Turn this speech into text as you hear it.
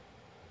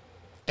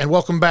And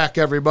welcome back,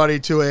 everybody,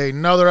 to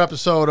another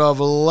episode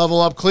of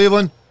Level Up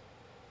Cleveland.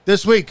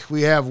 This week,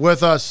 we have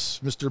with us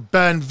Mr.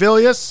 Ben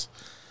Vilyus.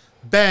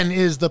 Ben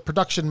is the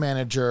production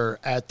manager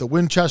at the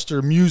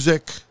Winchester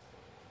Music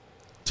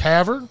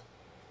Tavern.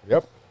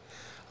 Yep.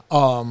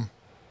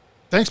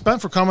 Thanks, Ben,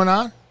 for coming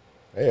on.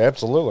 Hey,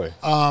 absolutely.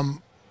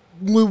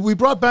 We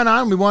brought Ben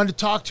on. We wanted to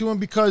talk to him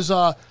because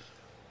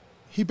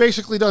he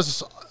basically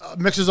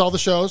mixes all the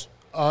shows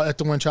at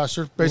the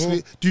Winchester.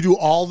 Basically, Do you do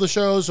all the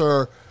shows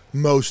or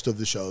most of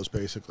the shows,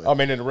 basically? I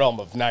mean, in the realm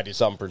of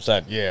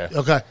 90-something%, yeah.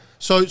 Okay.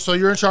 So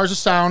you're in charge of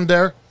sound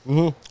there.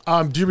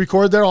 Mm-hmm. Do you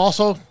record there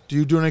also? Do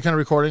you do any kind of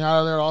recording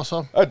out of there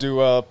also? I do.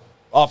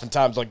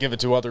 Oftentimes, I'll give it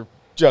to other,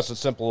 just a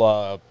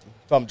simple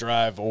thumb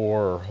drive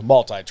or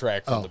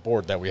multi-track from the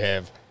board that we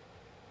have.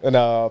 And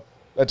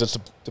that just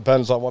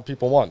depends on what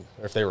people want,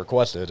 if they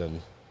request it.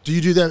 And do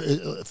you do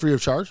that free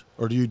of charge?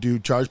 Or do you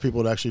charge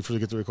people to actually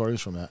get the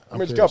recordings from that?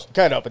 It's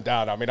kind of up and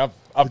down. I mean,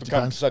 I've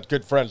become such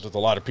good friends with a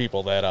lot of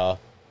people that,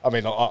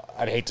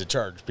 I'd hate to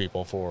charge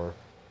people for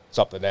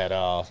something that,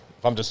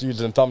 if I'm just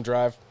using a thumb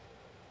drive,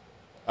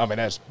 I mean,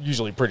 that's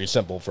usually pretty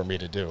simple for me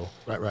to do.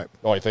 Right. The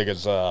only thing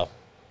is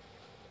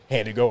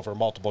handing over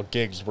multiple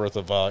gigs worth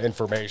of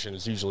information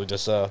is usually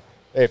just, hey,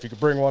 if you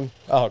could bring one,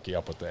 I'll hook you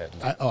up with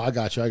that. I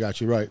got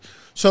you, right.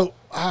 So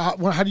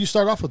how do you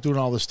start off with doing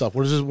all this stuff?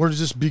 Where does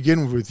this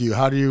begin with you?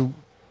 How do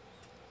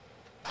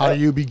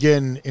you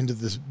begin into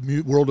this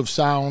world of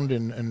sound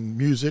and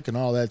music and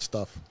all that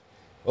stuff?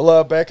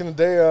 Well, back in the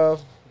day,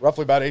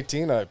 roughly about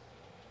 18, my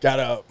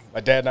dad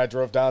and I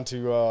drove down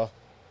to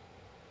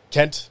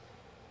Kent,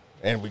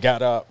 and we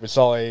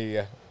saw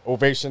a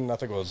Ovation, I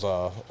think it was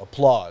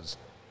Applause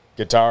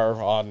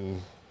guitar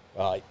on,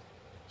 what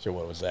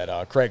was that,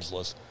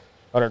 Craigslist,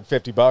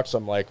 $150.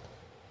 I'm like,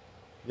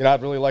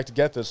 I'd really like to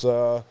get this.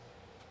 My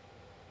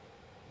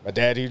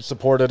dad, he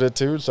supported it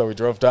too, so we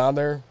drove down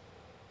there,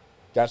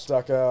 got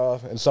stuck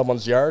in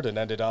someone's yard,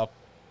 and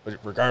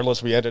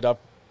regardless, we ended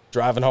up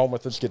driving home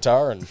with this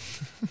guitar, and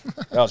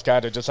that was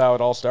kind of just how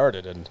it all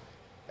started. And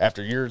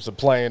after years of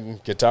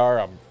playing guitar,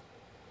 I'm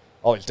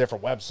all these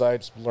different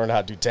websites, learn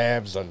how to do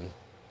tabs, and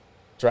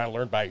trying to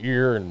learn by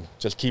ear and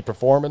just keep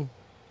performing.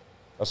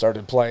 I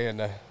started playing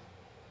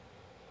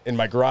in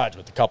my garage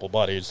with a couple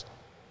buddies,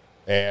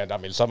 and I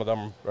mean, some of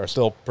them are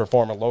still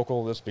performing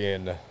local, this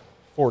being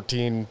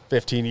 14,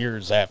 15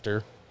 years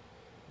after.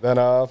 Then,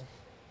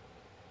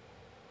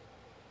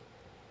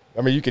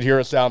 you could hear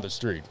us down the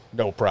street,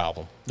 no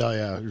problem. Oh,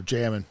 yeah, you're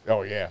jamming.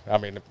 Oh, yeah. I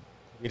mean,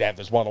 we'd have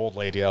this one old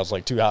lady, I was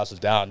like 2 houses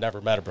down,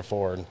 never met her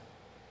before, and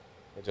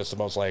just the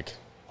most,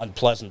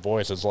 unpleasant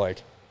voice is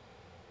like,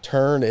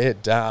 turn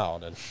it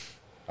down. And,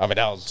 that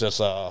was just...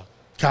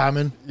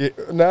 common? Yeah,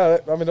 no,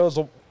 it was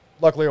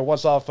luckily a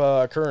once-off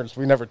occurrence.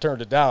 We never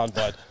turned it down,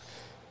 but,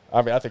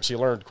 I think she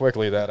learned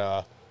quickly that...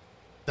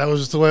 that was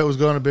just the way it was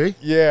going to be?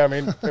 Yeah,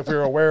 if we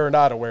were aware or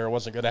not aware, it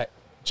wasn't going to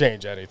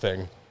change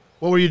anything.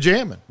 What were you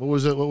jamming? What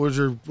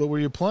were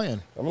you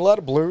playing? A lot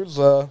of blues.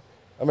 It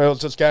was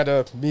just kind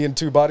of me and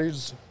two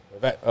buddies,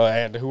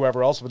 and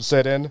whoever else would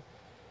sit in.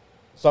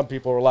 Some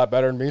people were a lot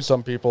better than me.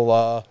 Some people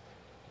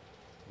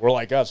were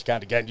like us,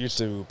 kind of getting used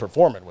to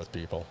performing with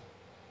people.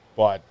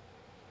 But,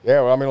 yeah,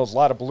 it was a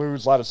lot of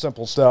blues, a lot of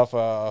simple stuff.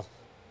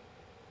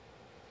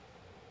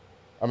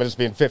 This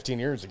being 15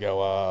 years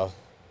ago,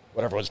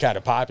 whatever was kind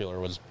of popular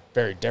was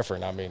very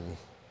different.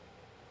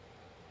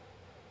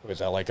 Was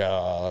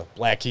that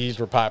Black Keys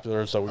were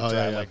popular, so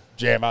we'd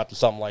jam out to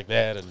something like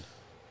that. And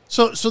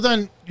so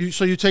then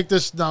you take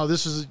this now.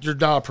 This is you're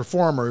now a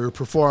performer. You're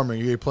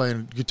performing. You're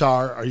playing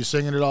guitar. Are you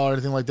singing at all or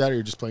anything like that, or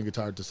you're just playing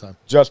guitar at this time?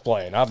 Just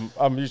playing.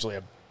 I'm usually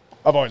I've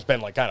always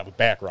been kind of a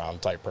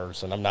background type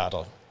person. I'm not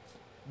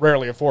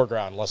rarely a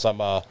foreground unless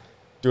I'm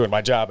doing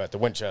my job at the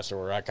Winchester,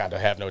 where I kind of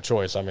have no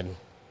choice.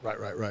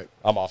 Right.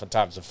 I'm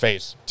oftentimes the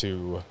face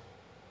to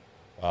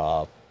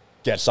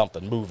get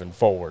something moving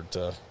forward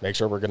to make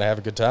sure we're going to have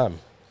a good time.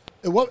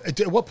 At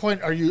what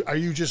point are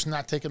you just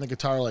not taking the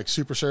guitar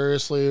super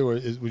seriously, or were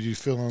you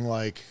feeling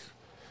like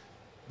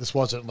this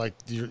wasn't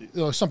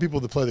some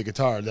people that play the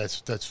guitar,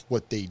 that's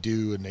what they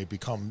do, and they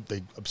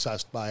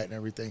obsessed by it and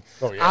everything.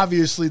 Oh, yeah.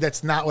 Obviously,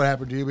 that's not what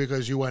happened to you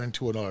because you went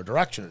into another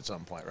direction at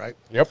some point, right?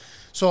 Yep.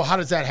 So how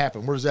does that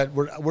happen? Where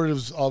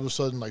does all of a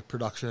sudden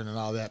production and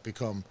all that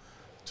become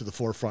to the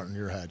forefront in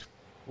your head?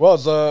 Well,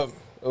 it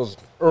was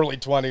early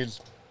 20s.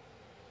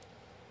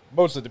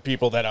 Most of the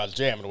people that I was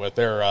jamming with,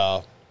 they're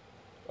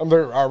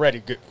already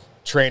good,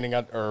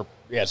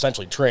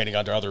 essentially training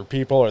under other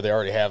people, or they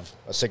already have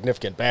a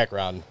significant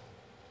background.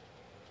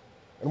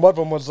 And one of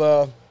them was,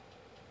 or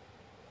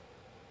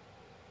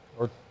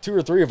two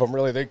or three of them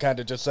really, they kind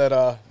of just said,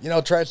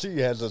 Tri-C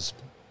has this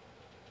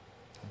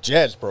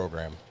jazz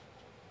program.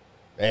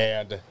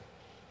 And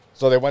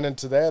so they went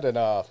into that, and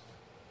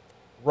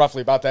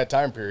roughly about that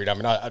time period,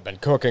 I'd been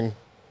cooking.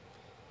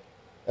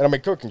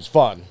 And cooking's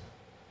fun.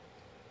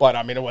 But,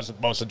 it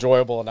wasn't most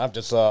enjoyable, and I'm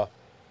just, I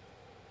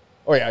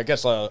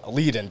guess a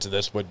lead into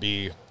this would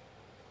be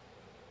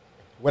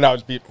when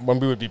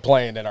we would be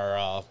playing in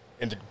our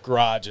in the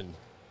garage, and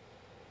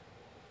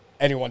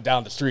anyone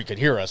down the street could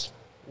hear us.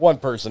 one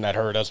person that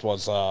heard us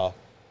was a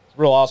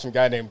real awesome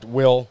guy named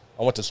Will.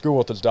 I went to school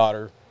with his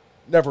daughter.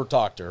 Never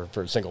talked to her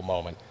for a single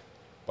moment.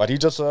 But he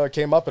just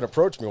came up and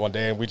approached me one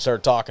day, and we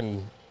started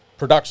talking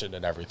production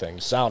and everything,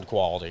 sound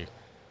quality,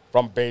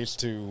 from bass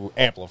to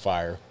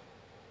amplifier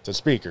to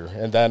speaker.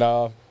 And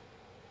then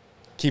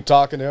keep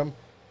talking to him.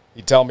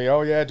 He'd tell me,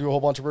 oh, yeah, I do a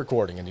whole bunch of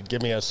recording. And he'd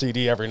give me a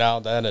CD every now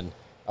and then. And,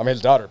 I mean,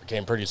 his daughter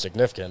became pretty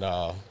significant.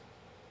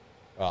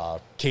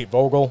 Kate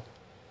Vogel.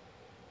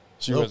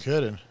 No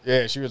kidding.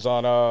 Yeah, she was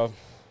on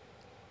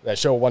that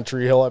show One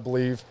Tree Hill, I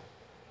believe.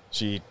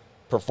 She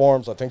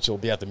performs. I think she'll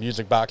be at the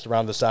Music Box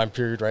around this time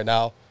period right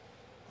now.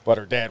 But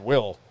her dad,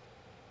 Will,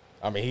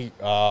 I mean, he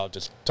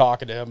just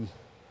talking to him,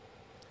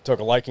 took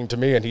a liking to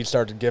me, and he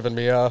started giving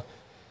me a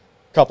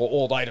couple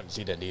old items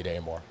he didn't need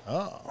anymore.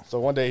 Oh. So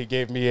one day he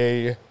gave me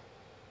a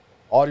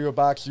audio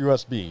box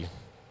USB,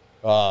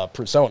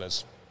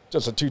 PreSonus,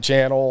 just a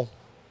 2-channel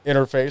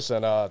interface,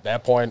 and at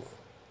that point,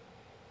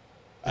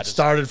 It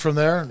started from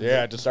there?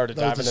 Yeah, I just started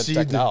diving into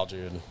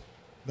technology.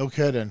 No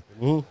kidding.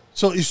 Mm-hmm.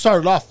 So you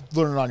started off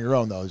learning on your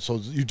own, though. So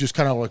you just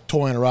kind of like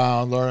toying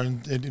around,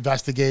 learning,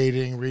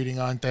 investigating, reading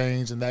on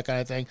things and that kind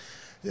of thing.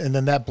 And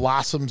then that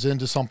blossoms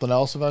into something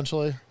else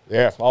eventually?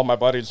 Yeah, all my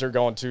buddies are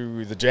going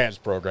to the jazz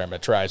program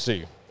at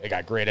Tri-C. They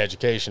got great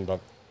education, but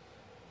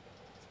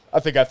I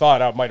think I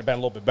thought I might have been a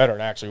little bit better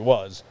than I actually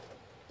was.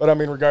 But, I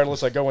mean,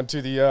 regardless, I go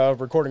into the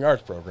recording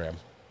arts program.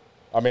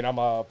 I mean, I'm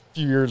a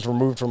few years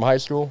removed from high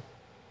school.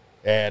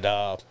 And,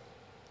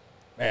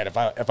 man, if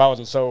I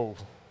wasn't so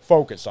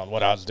focused on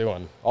what I was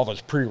doing, all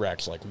those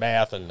prereqs like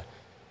math and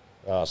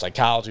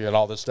psychology and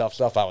all this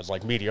stuff I was,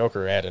 like,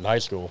 mediocre at in high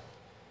school,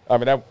 I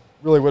mean, that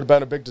really would have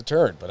been a big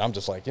deterrent. But I'm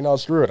just like,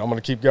 screw it. I'm going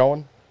to keep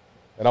going,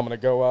 and I'm going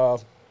to go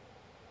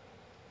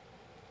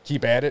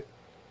keep at it.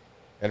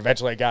 And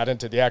eventually I got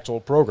into the actual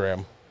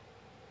program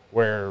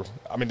where,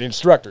 I mean, the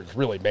instructors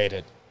really made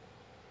it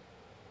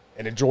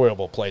an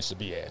enjoyable place to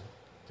be at.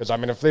 Because, I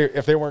mean,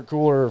 if they weren't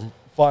cool or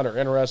fun or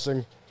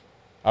interesting,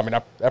 I mean,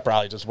 that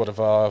probably just would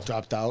have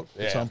dropped out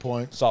at some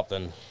point.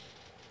 Something.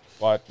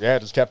 But, yeah,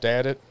 just kept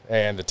at it.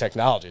 And the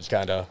technology is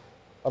kind of,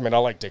 I mean, I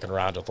like dicking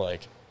around with,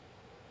 like,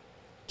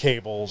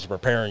 cables,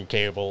 repairing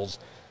cables.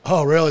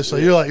 Oh, really? So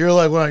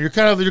you're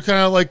kind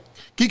of like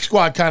Geek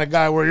Squad kind of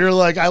guy where you're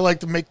like, I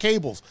like to make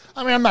cables.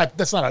 I mean,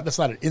 that's not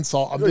an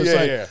insult. I'm just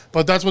saying,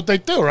 but that's what they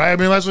do, right? I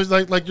mean, that's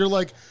what, like you're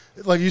like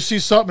you see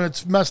something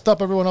that's messed up,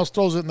 everyone else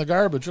throws it in the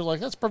garbage. You're like,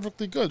 that's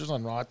perfectly good. There's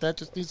nothing wrong with that.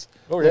 Just needs.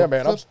 Oh yeah,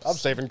 man. I'm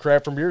saving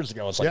crap from years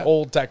ago. It's like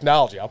old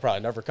technology I'll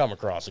probably never come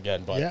across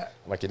again. But I'm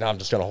like, I'm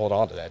just gonna hold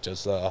on to that.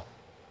 Just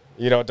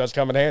it does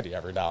come in handy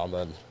every now and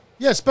then.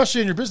 Yeah, especially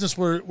in your business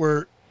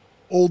where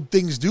old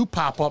things do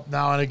pop up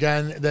now and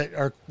again that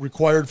are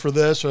required for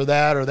this or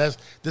that, or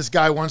this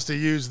guy wants to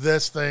use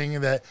this thing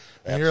and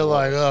you're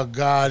like, oh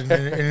God,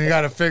 and you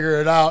got to figure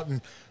it out.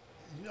 And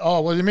oh,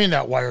 what do you mean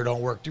that wire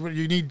don't work?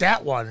 You need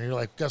that one. And you're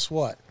like, guess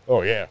what?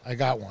 Oh yeah, I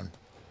got one.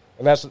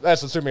 And that's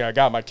assuming I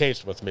got my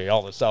case with me,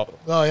 all this stuff.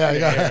 Oh yeah,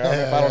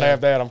 if I don't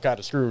have that, I'm kind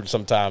of screwed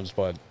sometimes.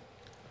 But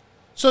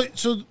so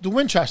the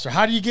Winchester,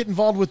 how do you get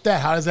involved with that?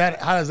 How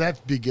does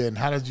that begin?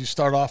 How did you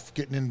start off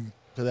getting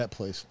into that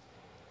place?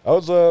 I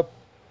was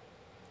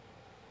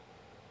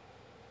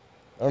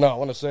I don't know, I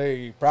want to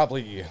say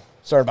probably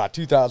started about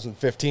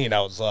 2015. I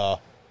was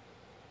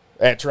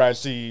at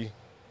Tri-C.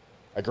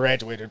 I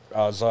graduated.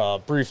 I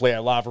was briefly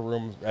at Lava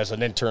Room as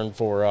an intern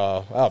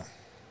for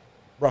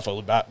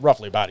roughly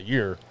about a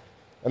year.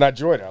 And I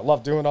enjoyed it. I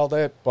loved doing all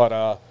that.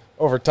 But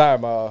over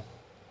time, a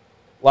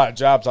lot of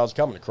jobs I was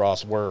coming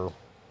across were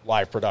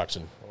live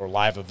production or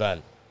live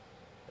event.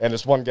 And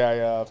this one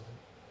guy,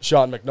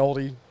 Sean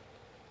McNulty,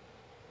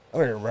 I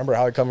don't even remember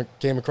how I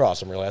came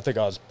across him, really. I think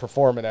I was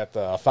performing at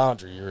the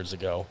Foundry years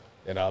ago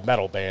in a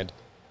metal band.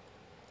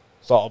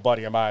 Saw a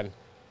buddy of mine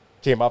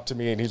came up to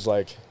me, and he's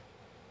like,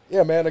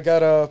 yeah, man,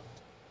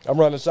 I'm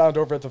running sound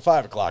over at the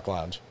 5 o'clock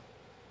lounge.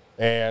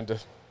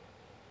 And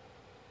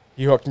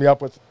he hooked me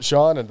up with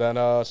Sean, and then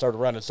started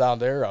running sound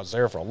there. I was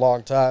there for a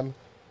long time.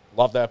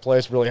 Loved that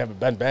place. Really haven't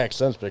been back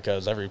since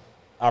because every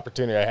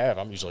opportunity I have,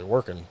 I'm usually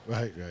working.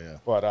 Right, yeah.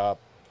 But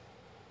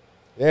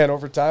and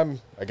over time,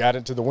 I got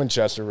into the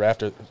Winchester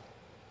after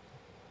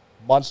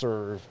months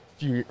or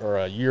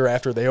a year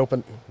after they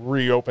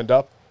reopened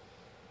up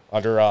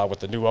under with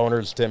the new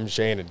owners, Tim,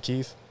 Shane, and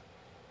Keith.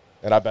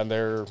 And I've been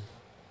there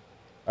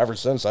ever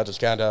since. I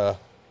just kind of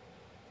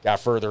got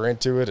further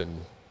into it,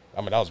 and I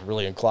mean, I was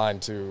really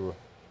inclined to.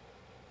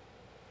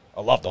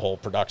 I love the whole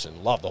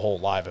production, love the whole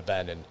live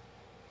event, and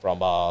from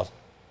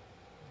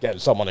getting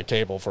someone a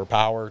cable for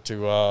power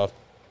to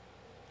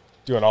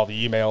doing all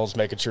the emails,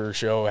 making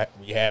sure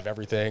we have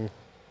everything,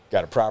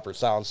 got a proper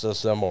sound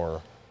system, or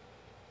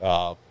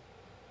I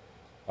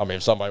mean,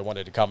 if somebody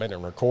wanted to come in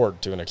and record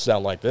to an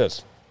extent like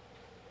this,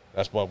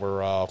 that's what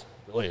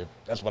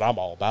that's what I'm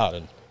all about.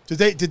 And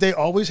did they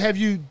always have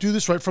you do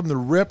this right from the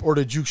rip, or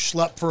did you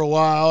schlep for a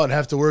while and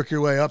have to work your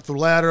way up the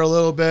ladder a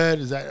little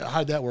bit?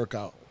 How'd that work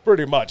out?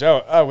 Pretty much.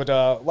 I would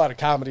a lot of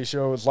comedy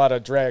shows, a lot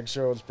of drag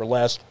shows,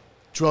 burlesque.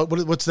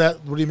 What's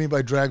that? What do you mean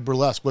by drag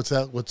burlesque? What's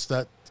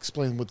that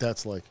Explain what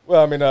that's like.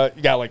 Well, I mean,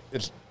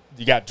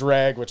 you got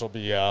drag, which will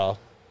be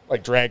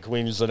like drag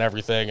queens and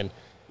everything, and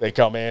they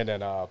come in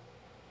and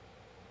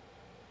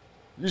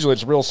usually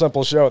it's a real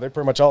simple show. They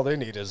pretty much all they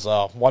need is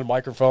one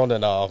microphone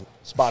and a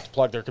spot to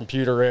plug their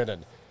computer in,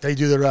 and they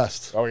do the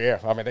rest. Oh yeah,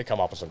 I mean they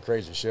come up with some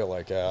crazy shit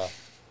like they'll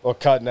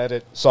cut and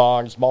edit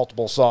songs,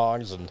 multiple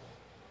songs, and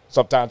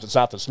sometimes it's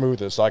not the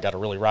smoothest, so I got to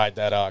really ride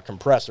that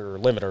compressor or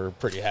limiter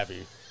pretty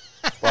heavy.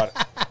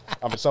 But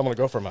I mean, someone will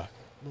go from a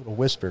little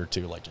whisper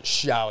to like just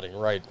shouting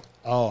right.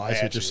 Oh, I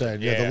see what you're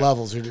saying. Yeah, the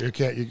levels you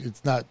can't.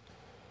 It's not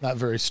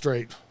very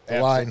straight.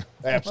 The line.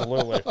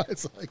 Absolutely.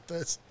 It's like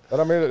this. But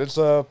I mean, it's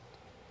I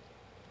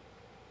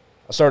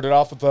started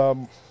off with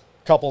a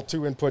couple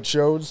 2-input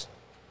shows.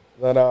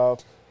 Then I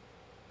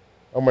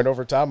went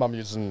over time. I'm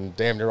using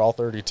damn near all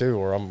 32,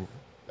 or I'm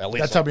at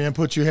least. That's how many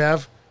inputs you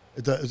have.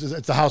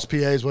 It's the house PA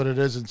is what it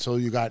is, and so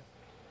you got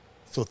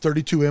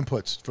 32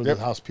 inputs for the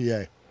house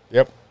PA.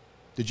 Yep.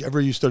 Did you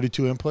ever use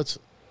 32 inputs?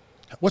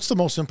 What's the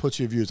most inputs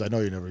you've used? I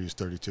know you never used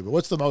 32, but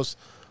what's the most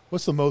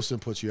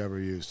inputs you ever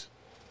used?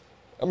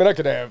 I mean,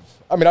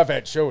 I've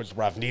had shows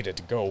where I've needed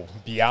to go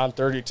beyond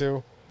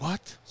 32.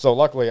 What? So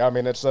luckily, I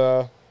mean, it's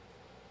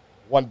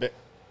one bit.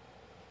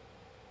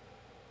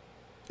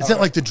 Is that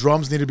like the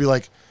drums need to be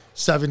like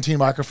 17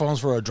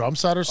 microphones for a drum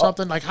set or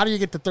something? Like, how do you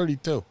get to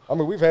 32? I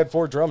mean, we've had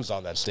 4 drums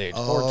on that stage.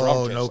 4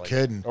 drum kits. No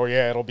kidding. Oh,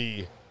 yeah, it'll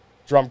be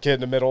drum kit in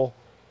the middle,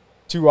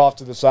 2 off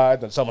to the side,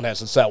 then someone has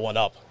to set one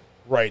up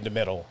right in the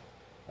middle.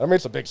 I mean,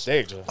 it's a big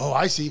stage. Oh,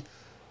 I see.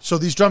 So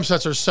these drum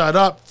sets are set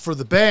up for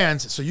the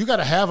bands, so you got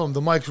to have them,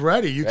 the mic's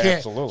ready. You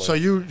can't.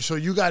 Absolutely. So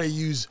you got to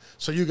use.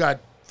 So you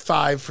got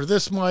 5 for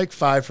this mic,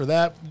 5 for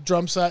that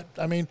drum set.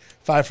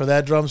 5 for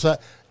that drum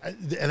set,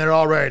 and they're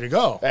all ready to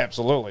go.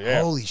 Absolutely,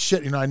 yeah. Holy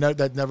shit! I know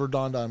that never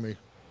dawned on me.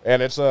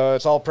 And it's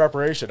all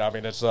preparation. I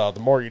mean, it's the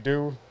more you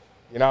do,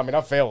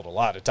 I've failed a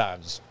lot of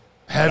times.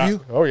 Have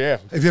you? Oh yeah.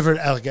 Have you ever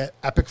had like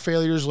epic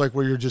failures, like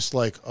where you're just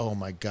like, oh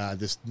my god,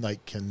 this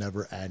night can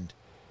never end?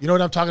 You know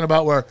what I'm talking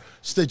about? Where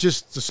it's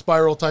just the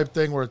spiral type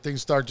thing where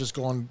things start just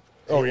going.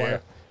 Oh yeah.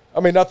 I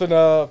mean, nothing.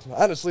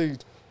 Honestly,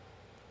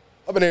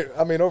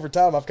 I mean, over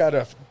time, I've kind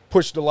of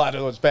pushed a lot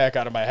of those back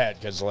out of my head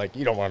because, like,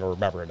 you don't want to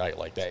remember a night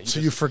like that.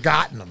 You've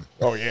forgotten them.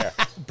 Oh yeah.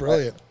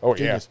 Brilliant. Oh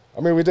Genius. yeah.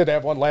 I mean, we did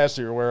have one last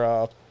year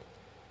where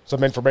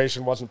some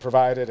information wasn't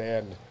provided,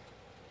 and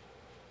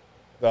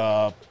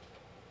the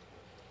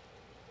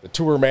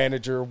tour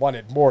manager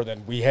wanted more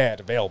than we had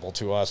available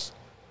to us.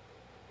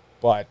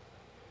 But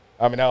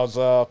I mean,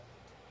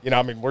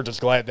 we're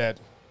just glad that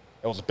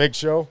it was a big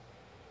show,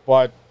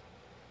 but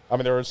I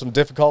mean, there were some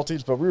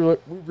difficulties, but we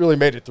really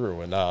made it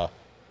through, and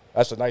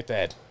that's a night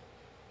that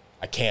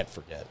I can't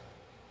forget.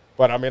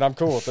 But I mean, I'm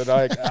cool with it.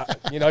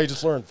 You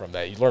just learn from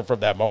that. You learn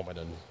from that moment,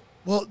 and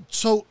well,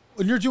 so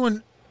when you're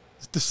doing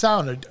the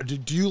sound,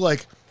 do you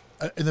like?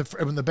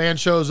 When the band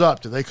shows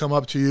up, do they come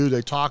up to you?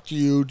 They talk to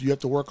you? Do you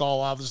have to work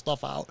all of the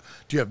stuff out?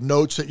 Do you have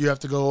notes that you have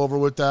to go over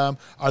with them?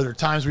 Are there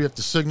times where you have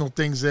to signal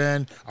things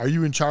in? Are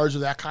you in charge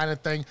of that kind of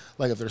thing?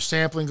 Like if there's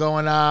sampling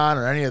going on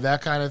or any of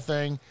that kind of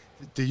thing,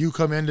 do you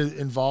come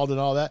involved in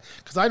all that?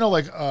 Because I know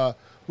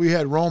we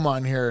had Rome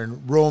on here,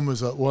 and Rome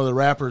is one of the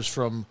rappers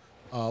from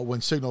when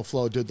Signal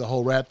Flow did the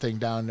whole rap thing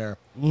down there.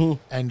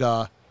 Mm-hmm.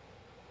 And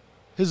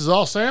his is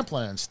all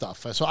sampling and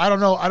stuff. So I don't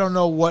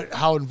know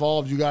how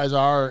involved you guys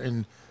are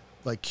in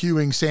like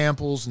queuing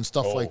samples and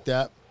stuff like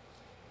that.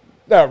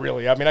 Not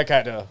really. I mean,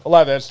 a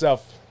lot of that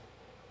stuff.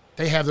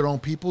 They have their own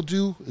people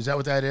do? Is that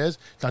what that is?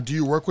 Now, do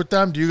you work with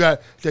them? Do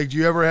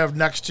you ever have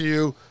next to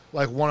you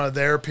like one of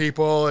their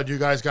people, and you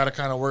guys got to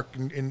kind of work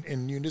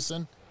in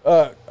unison?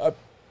 To a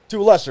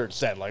lesser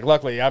extent. Like,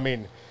 luckily, I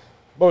mean,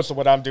 most of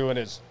what I'm doing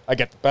is I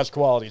get the best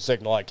quality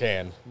signal I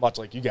can, much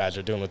like you guys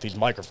are doing with these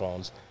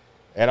microphones.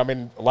 And I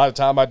mean, a lot of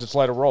time I just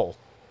let it roll.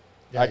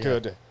 I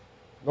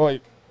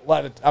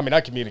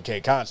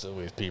communicate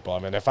constantly with people. I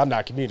mean, if I'm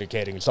not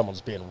communicating,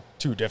 someone's being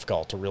too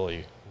difficult to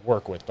really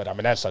work with. But I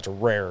mean, that's such a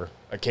rare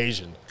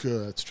occasion.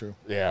 Good, that's true.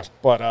 Yeah,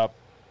 but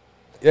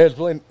it's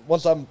really,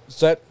 once I'm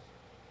set,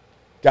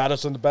 got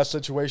us in the best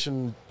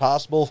situation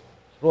possible.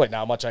 Really,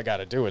 not much I got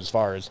to do as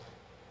far as,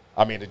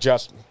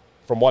 adjust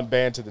from one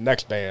band to the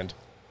next band.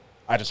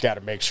 I just got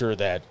to make sure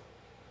that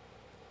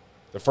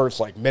the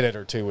first minute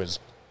or two is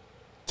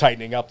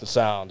tightening up the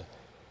sound,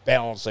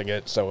 balancing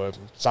it so it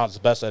sounds the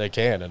best that it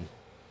can. And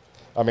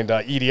I mean,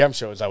 the EDM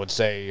shows, I would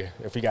say,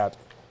 if we got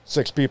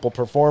 6 people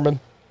performing,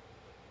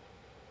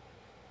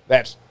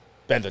 that's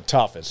been the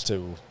toughest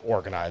to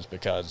organize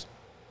because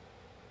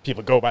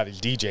people go by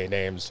these DJ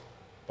names,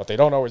 but they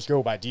don't always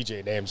go by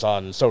DJ names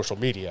on social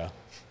media.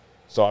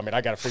 So, I mean,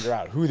 I got to figure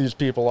out who these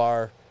people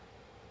are.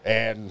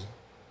 And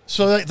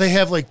so they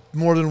have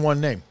more than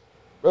one name.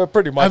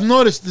 Pretty much. I've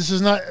noticed this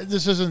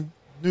isn't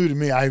new to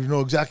me. I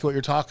know exactly what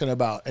you're talking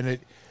about. And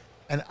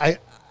I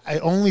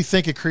only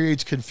think it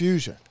creates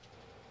confusion.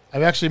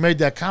 I've actually made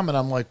that comment.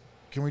 I'm like,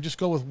 can we just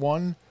go with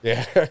one?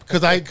 Yeah.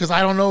 Because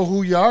I don't know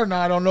who you are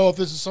now. I don't know if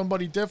this is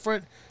somebody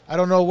different. I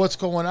don't know what's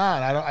going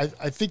on.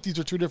 I think these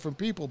are 2 different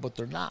people, but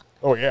they're not.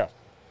 Oh yeah.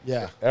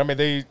 Yeah. I mean,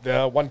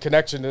 the one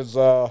connection is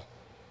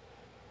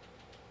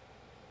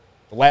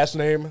the last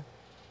name,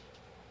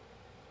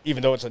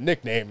 even though it's a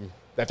nickname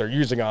that they're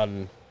using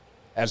on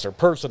as their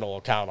personal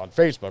account on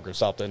Facebook or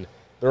something,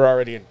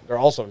 they're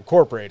also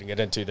incorporating it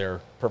into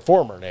their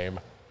performer name.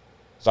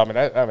 So I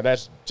mean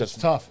that's just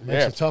It's tough. It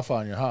makes it tough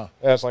on you, huh?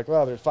 Yeah, it's like,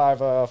 well, there's five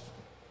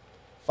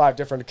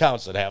different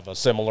accounts that have a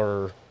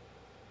similar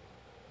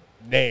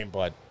name,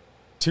 but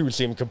two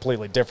seem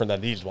completely different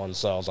than these ones.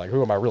 So I was like,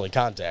 who am I really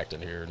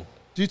contacting here?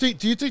 Do you think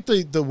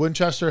the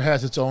Winchester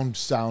has its own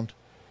sound?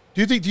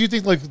 Do you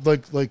think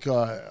like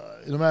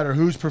no matter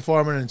who's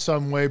performing in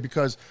some way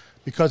because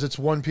it's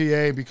one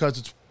PA, because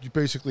it's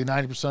basically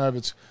 90% of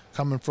it's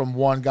coming from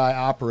one guy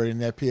operating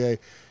that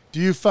PA. Do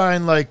you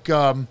find like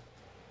I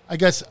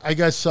guess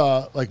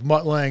like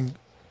Mutt Lang,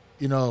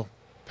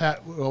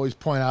 Pat would always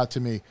point out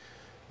to me,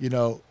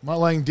 Mutt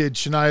Lang did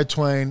Shania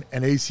Twain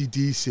and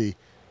AC/DC,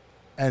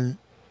 and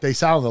they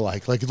sound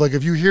alike. Like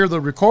if you hear the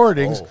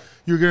recordings,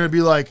 you're gonna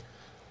be like,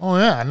 oh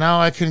yeah, now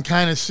I can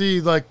kind of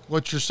see like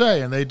what you're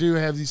saying. They do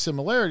have these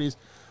similarities.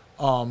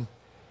 I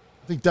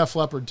think Def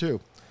Leppard too,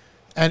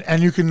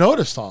 and you can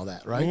notice all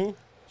that, right? Mm-hmm.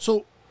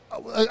 So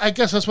I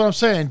guess that's what I'm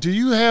saying. Do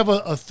you have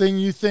a thing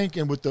you think,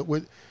 and with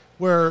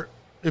where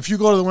if you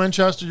go to the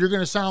Winchester, you're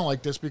going to sound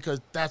like this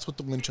because that's what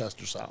the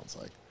Winchester sounds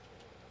like,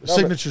 the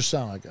signature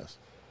sound, I guess.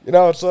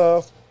 It's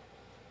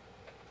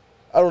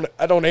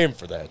I don't aim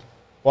for that,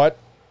 but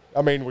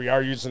I mean we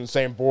are using the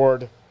same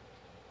board.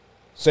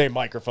 Same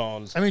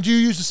microphones. I mean, do you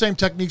use the same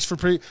techniques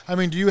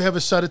do you have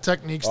a set of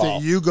techniques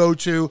that you go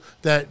to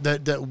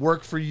that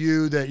work for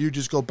you, that you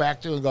just go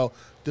back to and go,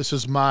 this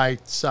is my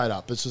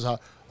setup, this is how,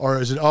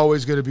 or is it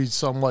always going to be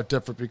somewhat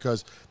different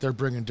because they're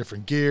bringing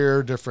different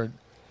gear, different?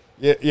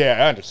 Yeah,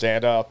 I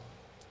understand.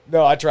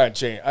 No, I try and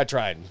change.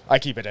 I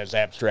keep it as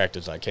abstract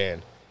as I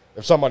can.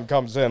 If someone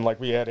comes in,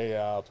 like we had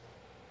a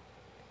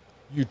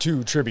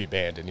U2 tribute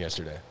band in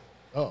yesterday.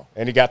 Oh.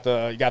 And you got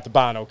the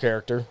Bono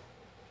character.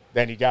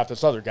 Then you got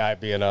this other guy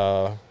being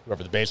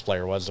whoever the bass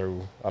player was,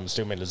 who I'm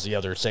assuming is the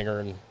other singer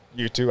in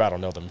U2. I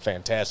don't know them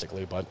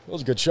fantastically, but it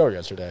was a good show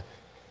yesterday.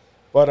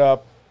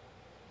 But,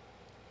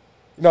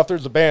 if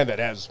there's a band that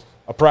has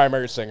a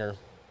primary singer,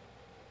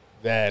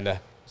 then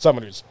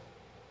someone who's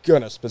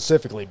going to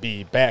specifically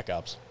be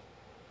backups,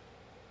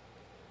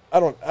 I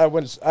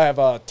have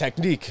a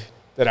technique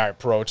that I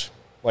approach.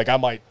 Like, I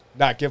might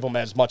not give them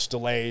as much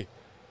delay,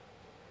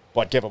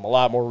 but give them a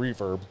lot more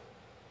reverb.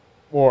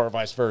 Or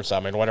vice versa. I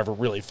mean, whatever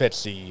really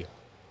fits the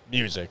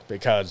music.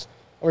 Because,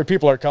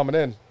 people are coming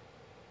in,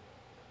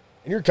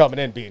 and you're coming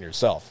in being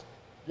yourself.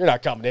 You're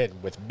not coming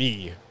in with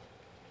me.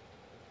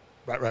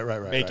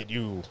 Right. Making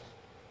you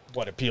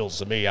what appeals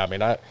to me. I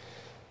mean, I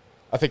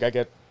think I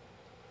get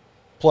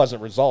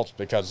pleasant results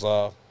because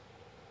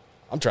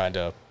I'm trying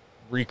to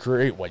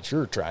recreate what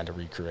you're trying to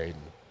recreate.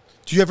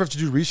 Do you ever have to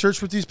do research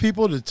with these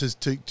people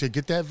to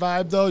get that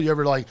vibe though? You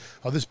ever like,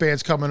 oh, this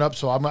band's coming up,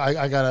 so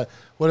I gotta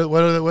what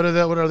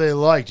are they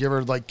like? Do you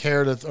ever like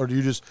care to, or do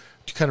you just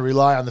kind of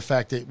rely on the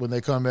fact that when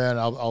they come in,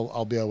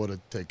 I'll be able to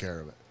take care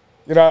of it?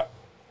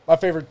 My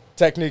favorite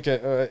technique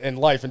in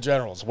life in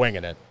general is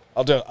winging it.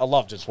 I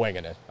love just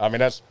winging it. I mean,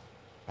 that's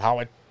how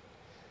it.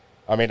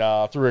 I mean,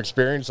 through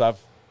experience,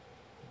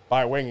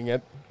 by winging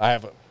it, I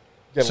have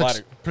get a lot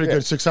of pretty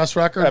good success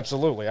record.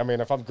 Absolutely. I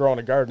mean, if I'm growing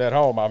a garden at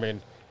home,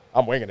 I'm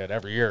winging it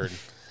every year, and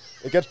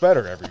it gets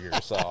better every year.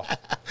 So,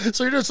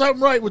 so you're doing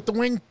something right with the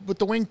wing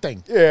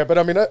thing. Yeah, but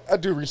I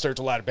do research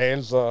a lot of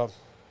bands. We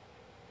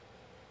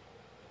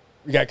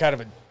got kind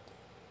of a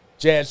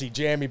jazzy,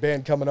 jammy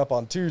band coming up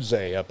on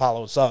Tuesday,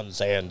 Apollo Suns,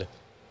 and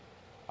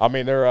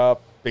they're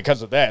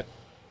because of that,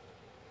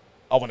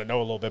 I want to know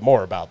a little bit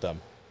more about them.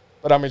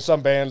 But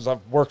some bands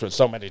I've worked with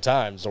so many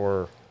times,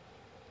 or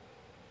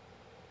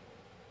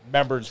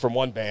members from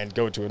one band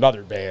go to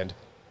another band,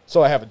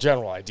 so I have a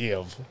general idea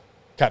of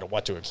kind of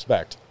what to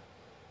expect.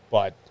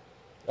 But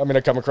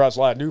I come across a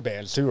lot of new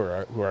bands too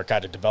who are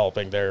kind of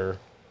developing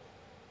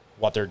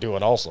what they're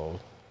doing also.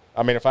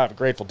 If I have a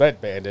Grateful Dead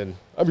band in,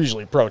 I'm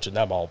usually approaching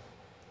them all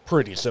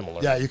pretty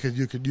similar. Yeah,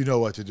 you know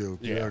what to do.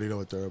 You already know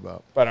what they're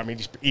about. But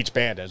each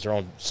band has their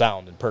own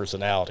sound and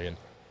personality, and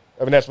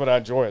that's what I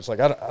enjoy. It's like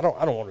I don't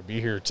want to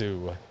be here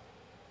to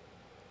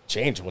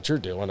change what you're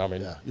doing.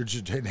 You're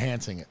just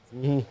enhancing it.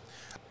 Mm-hmm.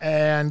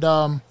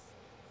 And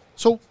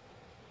so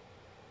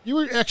you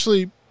were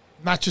actually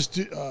not just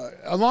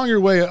along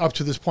your way up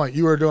to this point,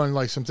 you were doing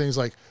like some things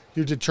like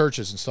you did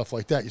churches and stuff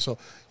like that. So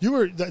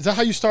is that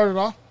how you started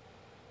off?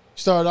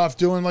 You started off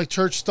doing like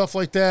church stuff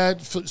like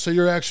that. So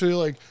you're actually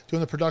like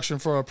doing the production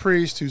for a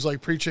priest who's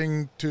like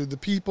preaching to the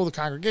people, the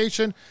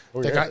congregation.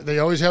 Oh, yeah. They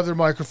always have their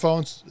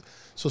microphones.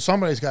 So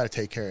somebody's got to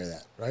take care of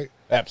that, right?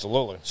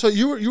 Absolutely. So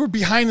you were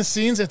behind the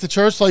scenes at the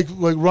church, like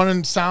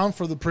running sound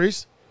for the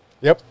priest?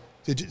 Yep.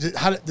 Did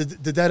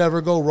that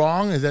ever go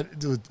wrong?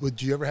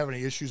 Would you ever have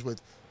any issues with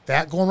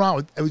that going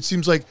wrong? It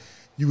seems like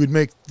you would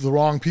make the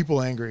wrong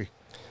people angry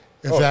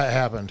if that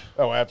happened.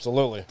 Oh,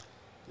 absolutely.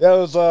 Yeah, it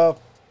was. That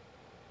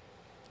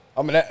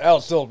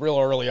was still real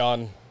early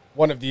on.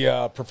 One of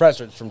the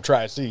professors from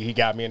Tri-C, he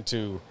got me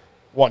into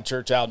one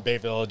church out in Bay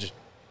Village.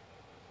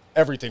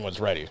 Everything was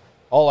ready.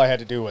 All I had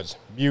to do was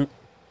mute,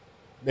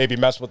 maybe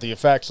mess with the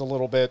effects a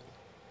little bit.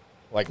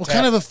 Like what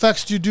kind of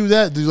effects do you do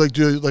that? Do you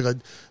like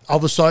all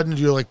of a sudden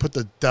do you like put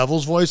the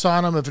devil's voice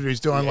on him if he's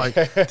doing like?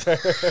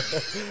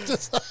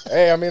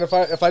 Hey, I mean,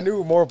 if I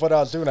knew more of what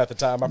I was doing at the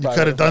time, I probably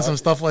could have done some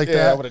stuff like that.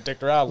 Yeah, I would have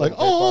dicked around a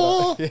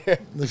little bit. Yeah.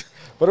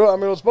 But I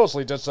mean, it was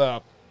mostly just. I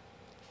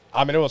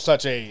mean, it was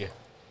such a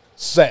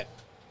set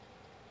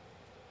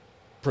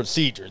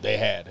procedure they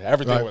had.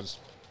 Everything was.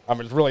 I mean,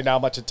 there's really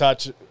not much to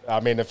touch.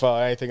 I mean, if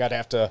anything, I'd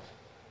have to.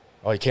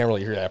 Oh, you can't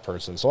really hear that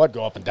person, so I'd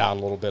go up and down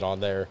a little bit on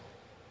there.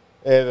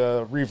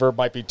 The reverb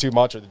might be too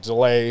much or the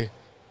delay.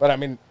 But, I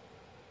mean,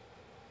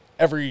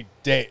 every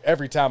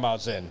time I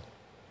was in,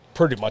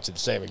 pretty much the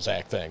same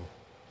exact thing.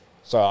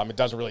 So, I mean, it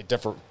doesn't really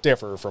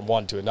differ from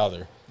one to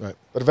another. Right.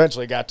 But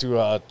eventually got to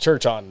a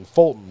church on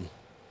Fulton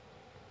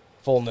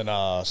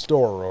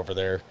store over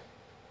there.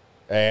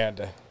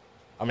 And,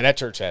 I mean, that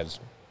church has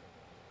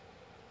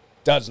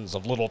dozens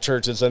of little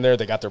churches in there.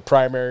 They got their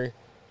primary.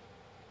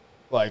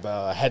 Like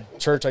the head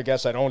church, I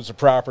guess, that owns the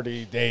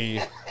property,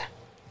 they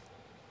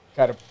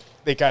kind of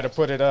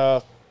put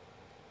it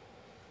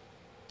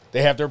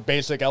they have their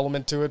basic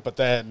element to it, but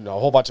then a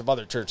whole bunch of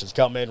other churches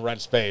come in,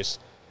 rent space.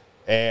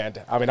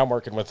 And I mean, I'm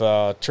working with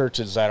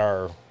churches that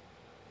are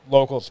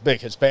local. It's a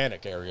big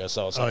Hispanic area,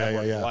 so it's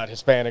a lot of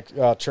Hispanic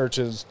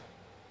churches.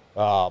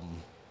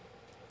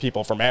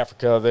 People from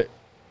Africa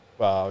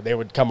that they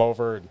would come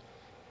over, and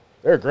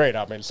they're great.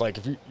 I mean, it's like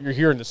if you're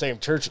hearing the same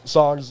church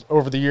songs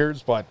over the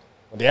years, but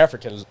when the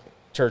African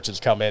churches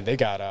come in, they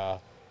got I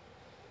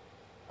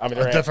mean,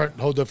 a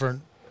whole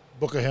different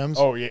book of hymns.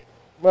 Oh yeah,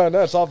 well,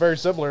 no, it's all very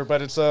similar,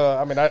 but it's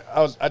I mean,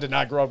 I did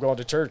not grow up going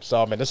to church,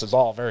 so I mean, this is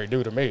all very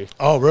new to me.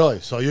 Oh, really?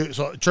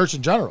 So church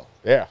in general?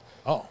 Yeah.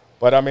 Oh,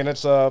 but I mean,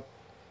 it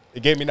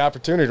gave me an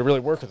opportunity to really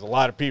work with a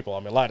lot of people. I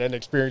mean, a lot of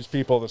inexperienced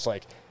people that's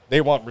like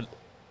they want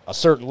a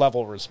certain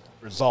level of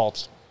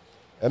results,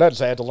 and I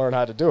just had to learn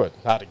how to do it,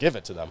 how to give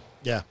it to them.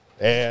 Yeah.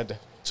 And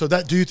so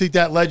do you think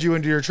that led you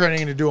into your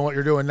training into doing what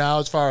you're doing now,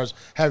 as far as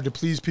having to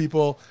please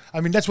people?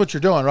 I mean, that's what you're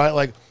doing, right?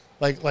 Like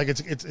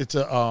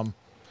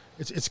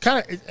it's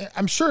kind of.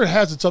 I'm sure it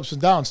has its ups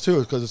and downs too,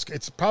 because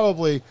it's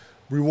probably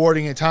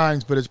rewarding at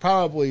times, but it's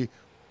probably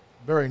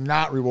very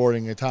not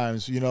rewarding at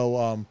times. You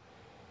know,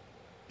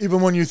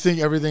 even when you think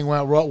everything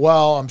went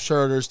well, I'm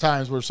sure there's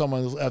times where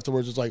someone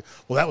afterwards is like,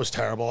 "Well, that was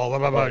terrible." Blah,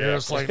 blah, blah. You're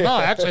just like, "No,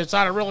 actually, it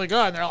sounded really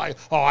good." And they're like,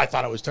 "Oh, I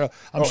thought it was terrible."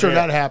 I'm sure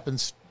that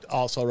happens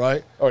also,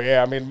 right? Oh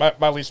yeah, I mean,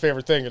 my least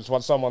favorite thing is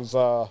when someone's,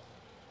 "How's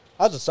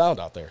the sound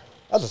out there?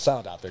 How's the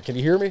sound out there? Can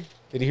you hear me?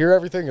 Can you hear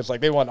everything?" It's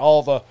like they want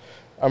all the.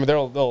 I mean,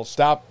 they'll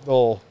stop.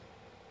 They'll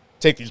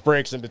take these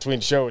breaks in between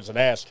shows and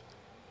ask,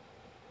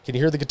 "Can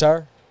you hear the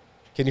guitar?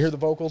 Can you hear the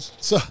vocals?"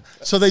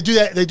 So they do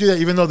that. They do that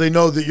even though they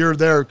know that you're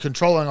there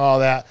controlling all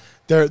that.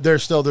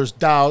 There's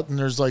doubt, and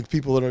there's like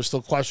people that are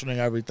still questioning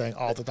everything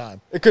all the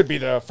time. It could be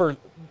the first.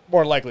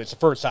 More likely, it's the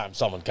first time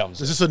someone comes.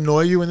 Does this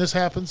annoy you when this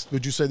happens?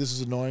 Would you say this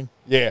is annoying?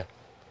 Yeah.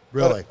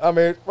 Really? But, I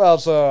mean, well,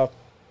 it's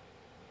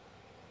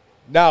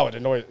now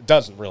it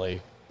doesn't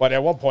really. But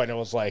at one point, it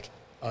was like.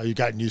 Oh, you've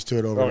gotten used to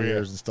it over the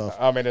years and stuff.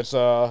 I mean, it's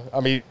I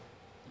mean,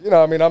 you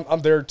know, I mean,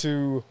 I'm there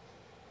to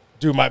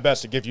do my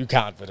best to give you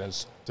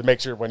confidence to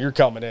make sure when you're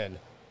coming in.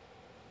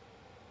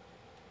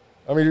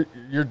 I mean,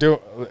 you're doing.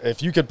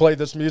 If you could play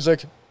this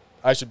music,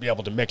 I should be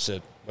able to mix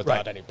it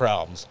without any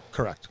problems.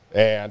 Correct.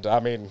 And I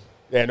mean,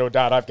 yeah, no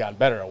doubt, I've gotten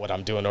better at what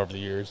I'm doing over the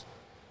years.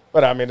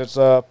 But I mean, it's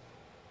yeah,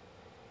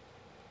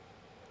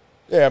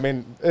 I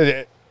mean,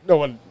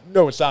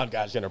 no sound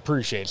guy's gonna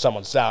appreciate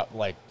someone's sound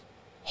like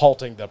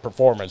halting the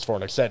performance for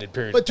an extended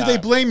period of time. But do they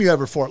blame you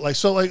ever for it? Like,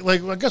 so,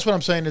 like, I guess what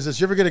I'm saying is this: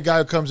 you ever get a guy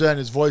who comes in,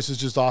 his voice is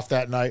just off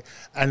that night,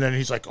 and then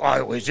he's like, "Oh,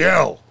 it was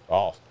you."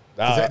 Oh.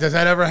 Does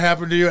that ever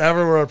happen to you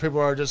ever where people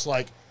are just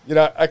like... You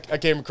know, I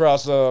came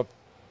across... I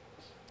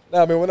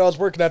mean, when I was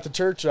working at the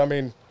church, I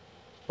mean,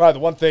 probably the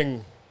one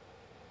thing,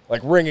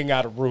 like ringing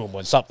out a room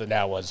was something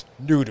that was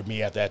new to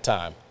me at that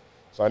time.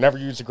 So I never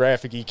used a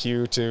graphic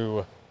EQ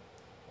to...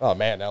 Oh,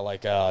 man, now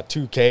like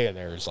 2K in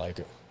there is like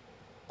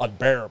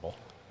unbearable.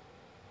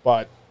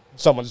 But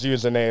someone's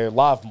using a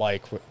lav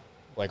mic,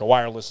 like a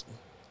wireless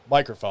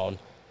microphone.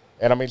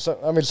 And I mean,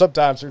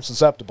 sometimes they're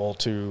susceptible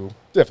to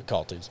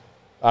difficulties.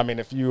 I mean,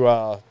 if you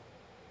are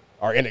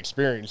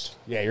inexperienced,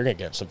 yeah, you're going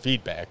to get some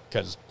feedback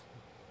because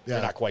you're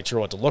not quite sure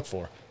what to look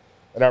for.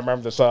 And I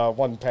remember this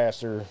one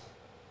pastor,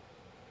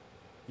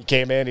 he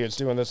came in, he was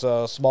doing this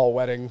small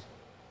wedding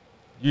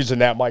using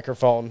that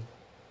microphone,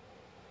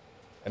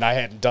 and I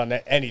hadn't done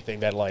anything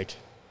that, like,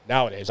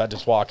 nowadays, I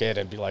just walk in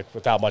and be like,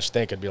 without much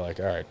thinking, be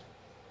like, all right,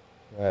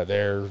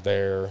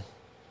 there.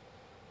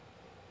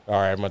 All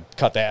right, I'm going to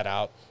cut that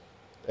out.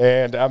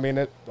 And, I mean,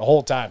 the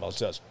whole time it was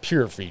just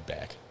pure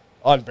feedback.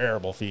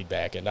 Unbearable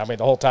feedback. And I mean,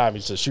 the whole time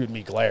he's just shooting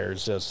me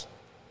glares. Just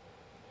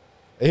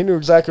he knew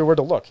exactly where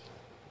to look.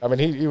 I mean,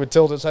 he would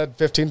tilt his head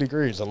 15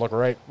 degrees and look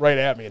right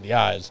at me in the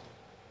eyes.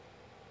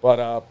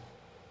 But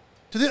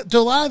do a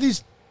lot of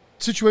these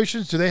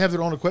situations, do they have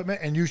their own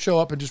equipment and you show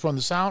up and just run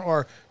the sound,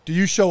 or do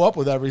you show up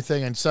with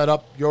everything and set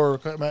up your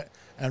equipment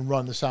and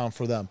run the sound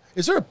for them.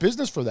 Is there a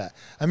business for that?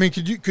 I mean,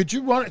 could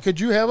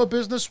you have a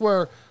business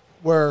where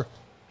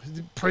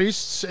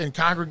priests and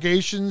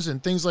congregations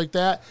and things like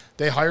that,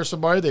 they hire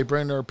somebody, they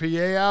bring their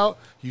PA out,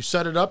 you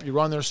set it up, you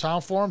run their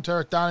sound for them,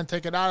 tear it down, and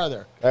take it out of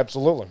there?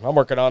 Absolutely. I'm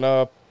working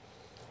on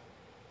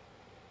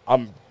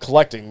I'm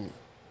collecting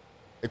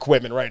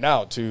equipment right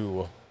now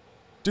to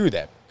do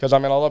that. Because, I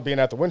mean, I love being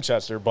at the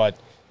Winchester, but,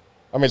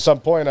 I mean, at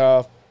some point,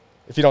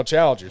 if you don't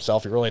challenge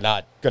yourself, you're really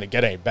not going to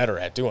get any better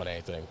at doing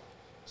anything.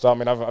 So, I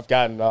mean, I've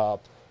gotten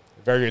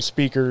various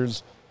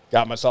speakers,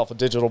 got myself a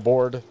digital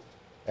board,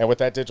 and with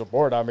that digital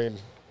board, I mean,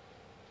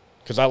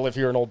 because I live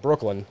here in Old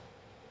Brooklyn,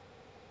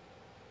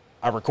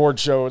 I record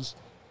shows,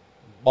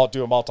 I'll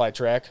do a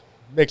multi-track,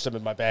 mix them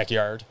in my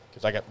backyard,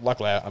 because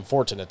luckily, I'm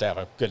fortunate to have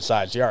a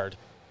good-sized yard.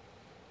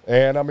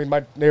 And, I mean,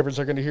 my neighbors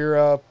are going to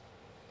hear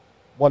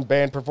one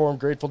band perform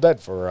Grateful Dead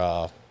for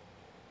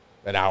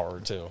an hour or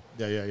two.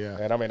 Yeah.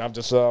 And, I mean, I'm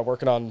just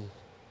working on,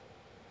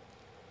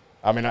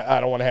 I mean,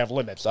 I don't want to have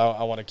limits.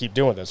 I want to keep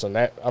doing this. And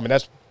that, I mean,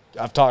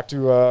 I've talked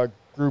to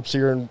groups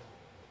here in,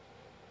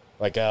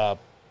 like,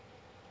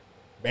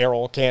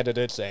 mayoral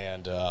candidates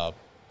and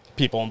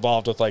people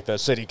involved with, like, the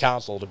city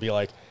council to be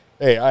like,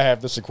 hey, I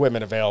have this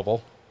equipment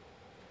available.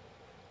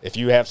 If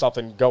you have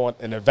something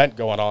an event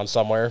going on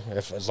somewhere,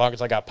 as long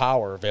as I got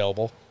power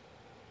available,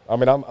 I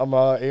mean, I'm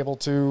able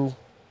to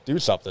do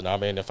something. I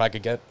mean, if I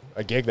could get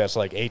a gig that's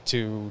like 8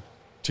 to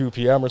 2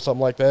 p.m. or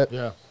something like that,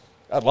 yeah,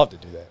 I'd love to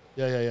do that.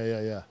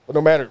 Yeah. But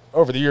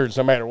over the years,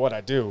 no matter what I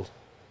do,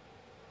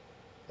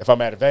 if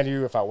I'm at a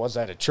venue, if I was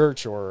at a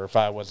church, or if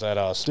I was at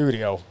a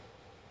studio,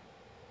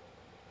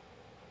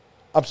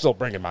 I'm still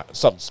bringing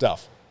some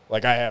stuff.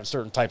 Like, I have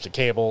certain types of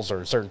cables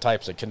or certain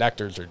types of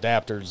connectors or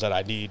adapters that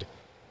I need,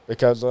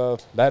 because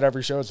not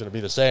every show is going to be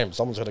the same.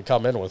 Someone's going to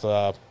come in with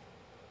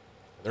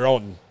their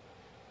own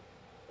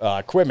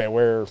equipment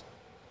where,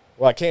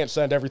 well, I can't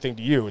send everything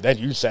to you, then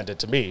you send it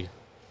to me.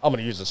 I'm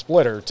going to use a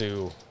splitter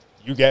to,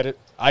 you get it,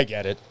 I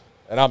get it,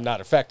 and I'm not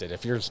affected.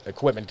 If your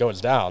equipment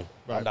goes down,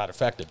 right, I'm not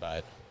affected by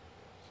it.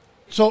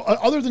 So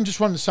other than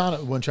just running the sound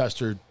at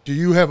Winchester, do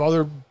you have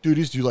other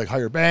duties? Do you, like,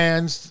 hire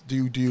bands?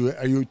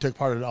 Are you take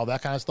part in all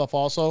that kind of stuff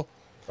also?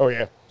 Oh,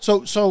 yeah.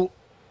 So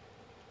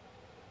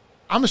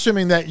I'm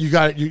assuming that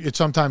it's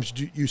sometimes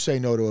you say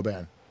no to a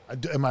band.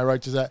 Am I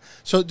right to that?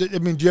 So, I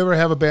mean, do you ever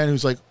have a band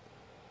who's like,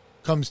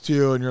 comes to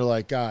you and you're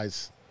like,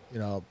 guys, you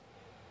know,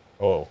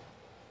 oh,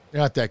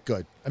 you're not that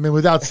good. I mean,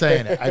 without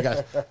saying it, I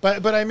guess.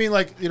 But I mean,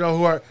 like, you know,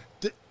 who are,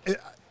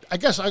 I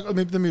guess, let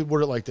me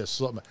word it like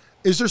this.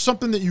 Is there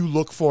something that you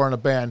look for in a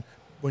band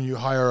when you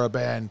hire a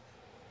band,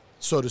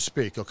 so to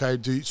speak? Okay.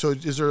 So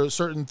is there a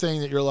certain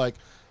thing that you're like,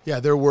 yeah,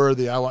 they're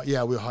worthy.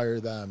 we'll hire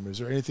them. Is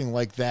there anything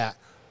like that?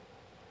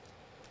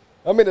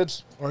 I mean, or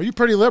are you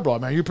pretty liberal? I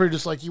mean, are you pretty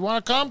just like, you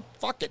want to come?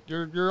 Fuck it.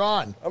 You're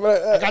on. I mean,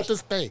 I got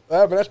this pay.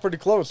 I mean, that's pretty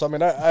close. I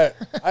mean,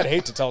 I'd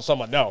hate to tell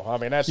someone no. I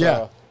mean, that's,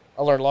 I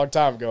learned a long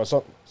time ago.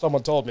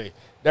 Someone told me,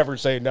 never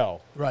say no.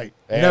 Right.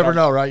 You never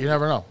know, right? You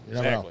never know.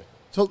 Exactly.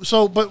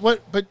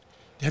 But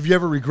have you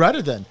ever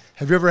regretted then?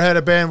 Have you ever had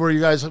a band where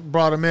you guys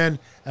brought them in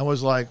and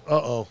was like,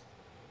 uh-oh.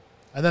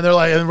 And then they're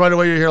like, and right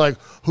away you hear like,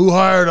 who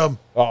hired them?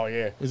 Oh,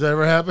 yeah. Does that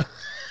ever happen?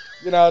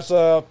 You know, it's,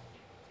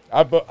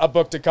 I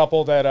booked a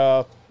couple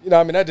that, you know,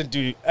 I mean, I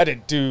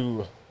didn't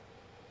do.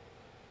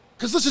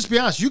 Because let's just be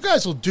honest, you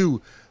guys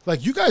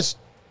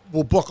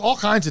will book all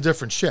kinds of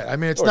different shit. I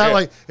mean, it's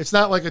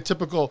not like a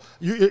typical.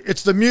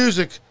 It's the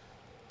music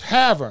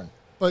tavern,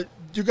 but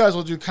you guys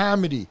will do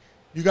comedy.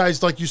 You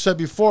guys, like you said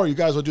before, you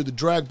guys will do the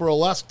drag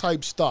burlesque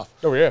type stuff.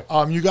 Oh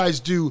yeah. You guys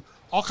do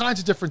all kinds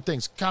of different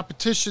things,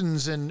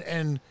 competitions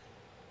and.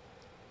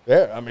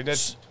 Yeah, I mean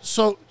that's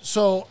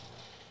so.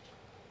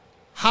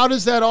 How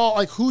does that all,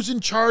 like, who's in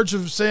charge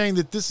of saying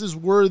that this is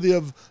worthy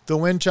of the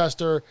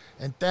Winchester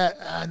and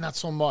that, not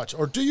so much?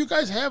 Or do you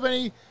guys have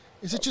any,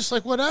 is it just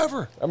like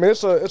whatever? I mean,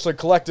 it's a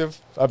collective.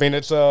 I mean,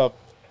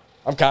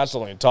 I'm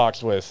constantly in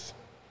talks with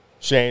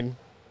Shane,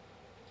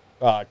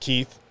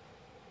 Keith,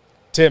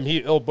 Tim.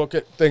 He'll book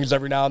things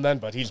every now and then,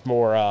 but he's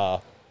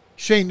more.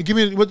 Shane, give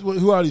me,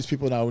 who are these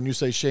people now when you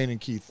say Shane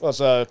and Keith? Well,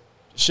 it's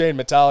Shane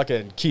Metallica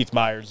and Keith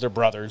Myers. They're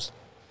brothers.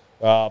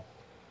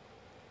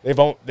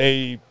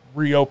 They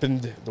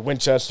reopened the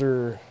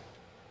Winchester.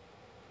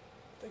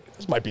 I think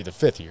this might be the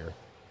 5th year.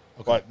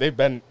 Okay. But they've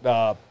been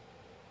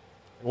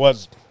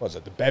was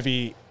it the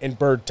Bevy in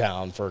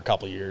Birdtown for a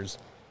couple of years,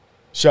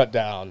 shut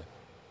down.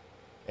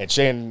 And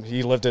Shane,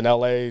 he lived in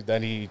L.A.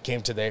 Then he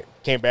came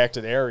back to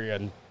the area,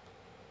 and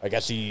I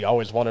guess he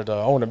always wanted to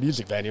own a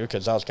music venue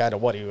because that was kind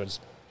of what he was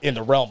in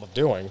the realm of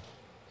doing.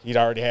 He'd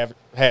already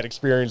had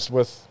experience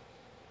with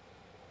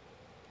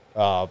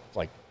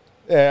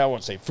I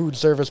wouldn't say food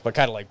service, but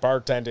kind of like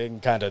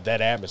bartending, kind of that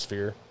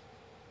atmosphere.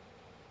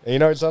 And, you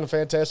know, he's done a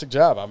fantastic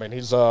job. I mean,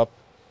 he's,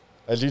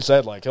 as you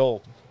said, like,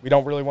 we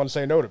don't really want to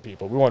say no to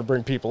people. We want to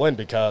bring people in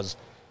because,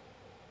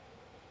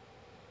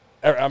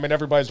 I mean,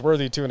 everybody's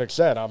worthy to an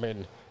extent. I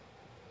mean,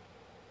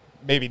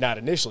 maybe not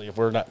initially if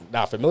we're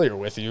not familiar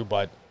with you,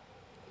 but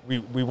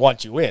we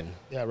want you in.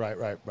 Yeah, right.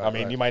 I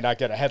mean, right. you might not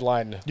get a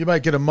headline. You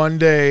might get a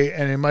Monday,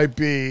 and it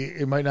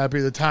might not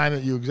be the time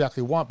that you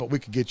exactly want, but we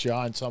could get you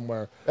on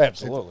somewhere.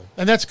 Absolutely.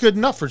 And that's good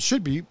enough, or it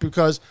should be,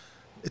 because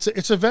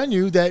it's a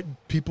venue that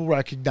people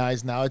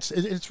recognize now.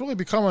 It's really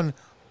becoming,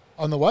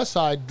 on the west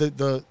side,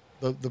 the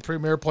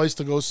premier place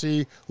to go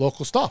see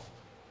local stuff,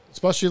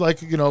 especially like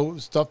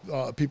stuff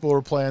people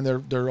are playing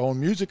their own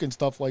music and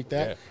stuff like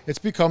that. Yeah. It's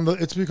become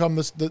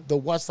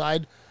the west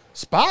side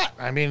spot.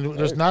 I mean,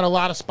 there's not a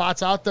lot of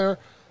spots out there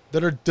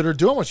that are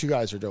doing what you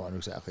guys are doing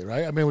exactly,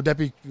 right? I mean, would that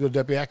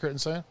be accurate in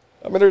saying?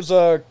 I mean, there's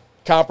a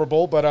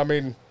comparable, but I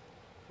mean,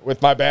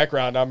 with my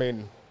background, I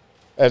mean,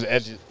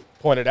 as you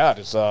pointed out,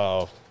 it's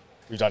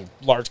we've done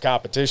large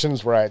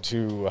competitions where I had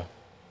to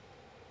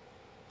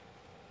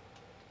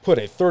put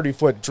a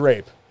 30-foot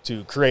drape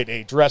to create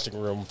a dressing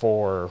room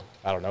for,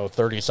 I don't know,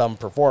 30-some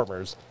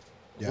performers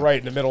right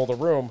in the middle of the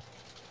room.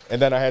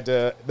 And then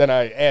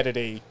I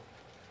added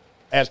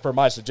as per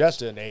my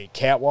suggestion, a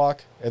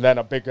catwalk, and then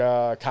a big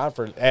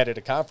added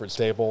a conference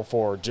table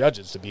for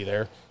judges to be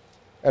there.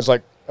 And it's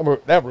like,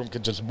 that room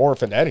could just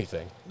morph into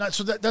anything.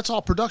 So that's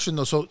all production,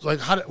 though. So, like,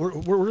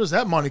 where does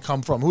that money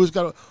come from? Who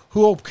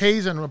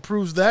okays and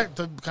approves that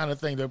kind of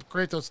thing to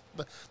create those?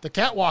 The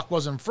catwalk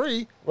wasn't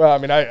free. Well, I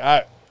mean,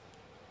 I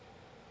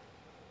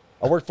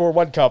worked for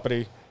one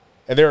company,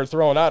 and they were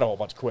throwing out a whole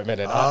bunch of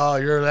equipment.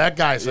 And you're that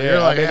guy. So you're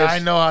like, I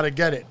know how to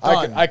get it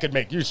done. I could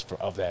make use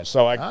of that.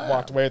 So I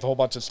walked away with a whole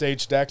bunch of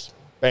stage decks.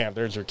 Bam,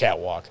 there's your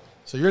catwalk.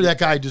 So you're that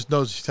guy who just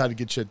knows how to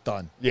get shit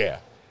done. Yeah.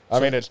 I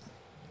mean,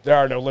 there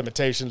are no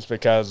limitations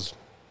because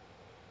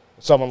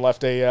someone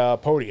left a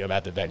podium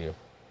at the venue.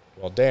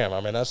 Well, damn, I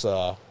mean, that's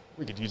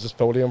we could use this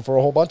podium for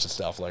a whole bunch of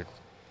stuff. Like,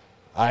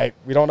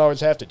 we don't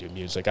always have to do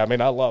music. I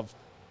mean, I love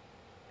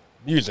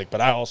music,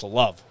 but I also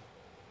love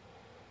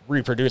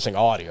reproducing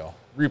audio,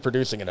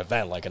 reproducing an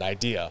event, like an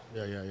idea.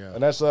 Yeah.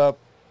 And that's, I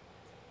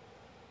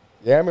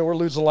mean, we're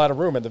losing a lot of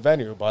room in the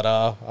venue, but,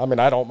 I mean,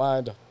 I don't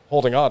mind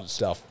holding on to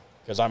stuff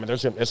because, I mean,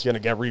 it's going to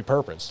get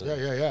repurposed.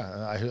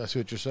 Yeah. I see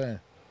what you're saying.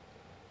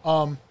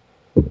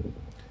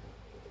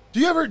 Do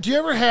you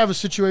ever have a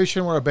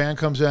situation where a band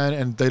comes in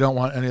and they don't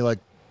want any, like,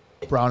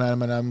 brown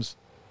M&Ms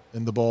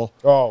in the bowl?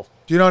 Oh.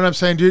 Do you know what I'm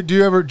saying? Do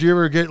you ever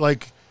get,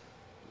 like,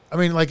 I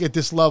mean, like, at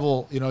this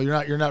level,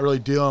 you're not really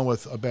dealing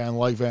with a band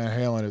like Van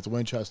Halen at the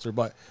Winchester,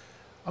 but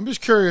I'm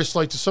just curious,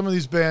 like, do some of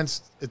these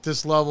bands at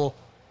this level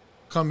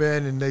come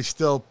in and they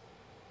still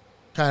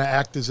kind of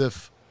act as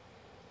if?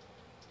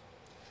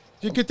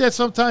 Do you get that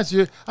sometimes?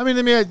 You don't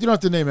have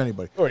to name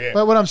anybody. Oh, yeah.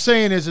 But what I'm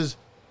saying is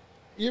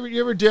you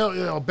ever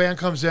deal? A band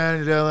comes in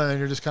and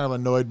you're just kind of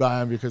annoyed by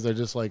them because they're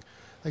just like,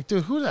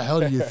 dude, who the hell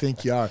do you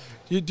think you are?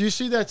 Do you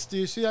see that? Do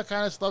you see that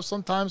kind of stuff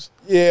sometimes?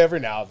 Yeah, every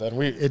now and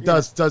then it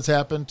does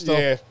happen. Still?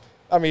 Yeah,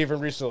 I mean, even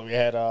recently we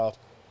had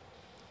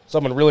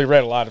someone really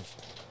read a lot of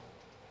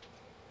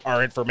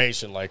our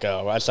information. Like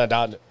I sent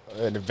out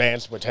an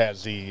advance which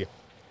has the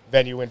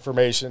venue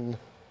information,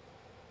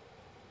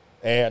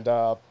 and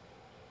I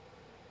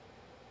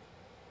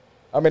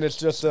mean, it's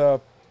just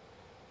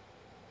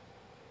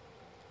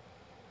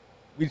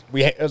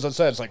we as I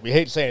said, it's like we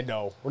hate saying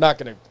no. We're not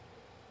going to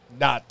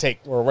not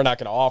take, or we're not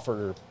going to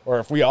offer, or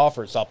if we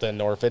offer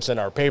something, or if it's in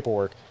our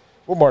paperwork,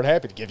 we're more than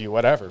happy to give you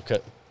whatever.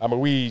 I mean,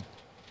 we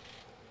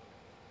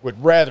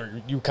would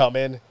rather you come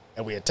in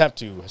and we attempt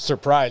to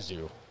surprise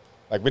you.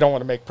 Like, we don't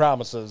want to make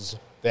promises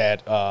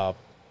that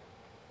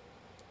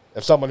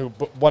if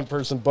one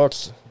person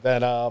books,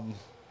 then I'm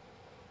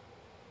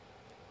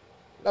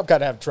kind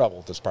of having trouble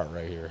with this part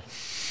right here.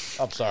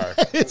 I'm sorry.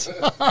 It's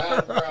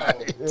all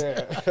right.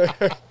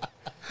 Yeah.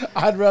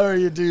 I'd rather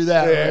you do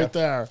that right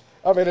there.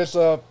 I mean, it's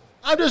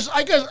I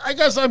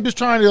guess I'm just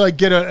trying to, like,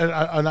 get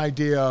an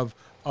idea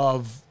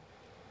of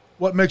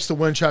what makes the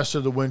Winchester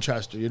the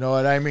Winchester. You know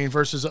what I mean?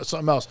 Versus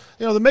something else.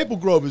 The Maple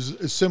Grove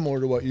is similar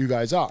to what you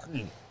guys are.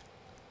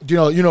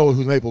 Do you know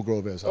who Maple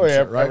Grove is? I'm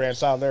sure, right? I ran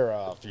sound there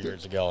a few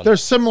years ago. They're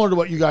similar to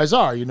what you guys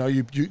are.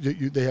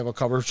 They have a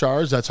cover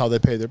charge. That's how they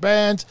pay their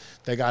bands.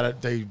 They got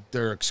it.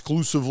 They're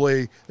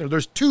exclusively.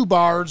 There's two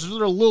bars.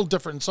 They're a little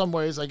different in some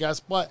ways, I guess,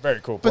 but very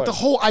cool. But the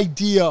whole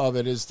idea of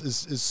it is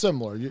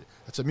similar.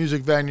 It's a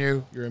music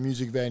venue. You're a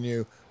music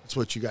venue. It's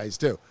what you guys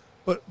do.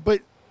 But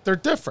they're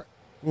different.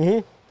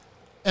 Mm-hmm.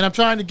 And I'm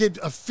trying to get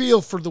a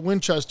feel for the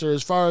Winchester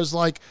as far as,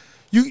 like,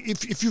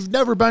 if you've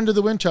never been to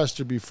the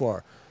Winchester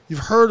before. You've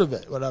heard of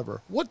it,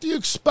 whatever. What do you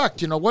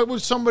expect? What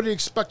would somebody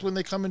expect when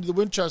they come into the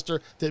Winchester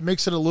that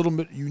makes it a little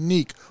bit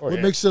unique? What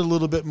makes it a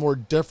little bit more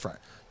different?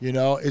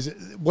 Is it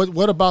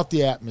what about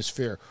the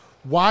atmosphere?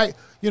 Why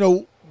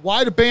do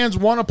bands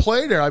want to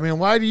play there? I mean,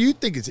 why do you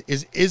think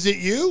is it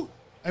you?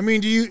 I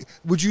mean,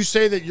 would you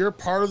say that you're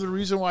part of the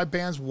reason why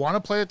bands want to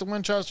play at the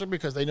Winchester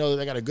because they know that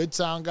they got a good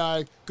sound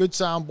guy, good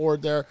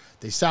soundboard there,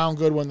 they sound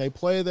good when they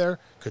play there?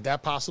 Could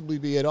that possibly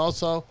be it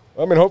also?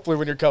 I mean, hopefully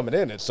when you're coming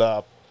in, it's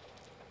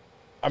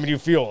you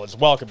feel as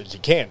welcome as you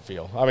can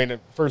feel. I mean, the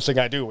first thing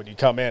I do when you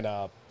come in,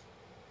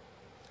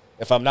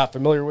 if I'm not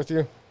familiar with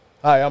you,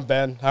 hi, I'm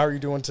Ben. How are you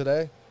doing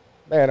today?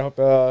 Man, I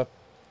hope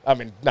I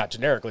mean, not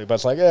generically, but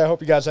it's like, yeah, I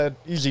hope you guys had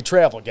easy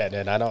travel getting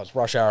in. I know it's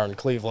rush hour in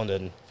Cleveland,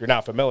 and if you're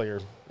not familiar,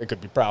 it could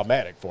be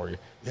problematic for you.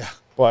 Yeah.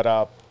 But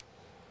I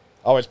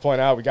always point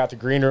out we got the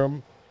green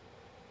room.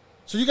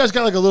 So you guys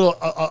got like a little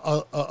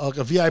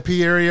a VIP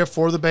area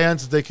for the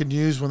bands that they can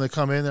use when they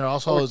come in there.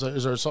 Also,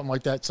 is there something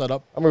like that set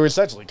up? I mean, we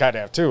essentially kind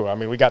of have two. I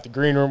mean, we got the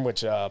green room,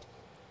 which as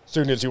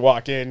soon as you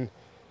walk in,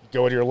 you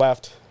go to your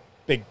left,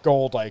 big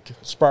gold, like,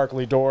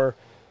 sparkly door.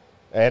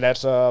 And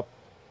that's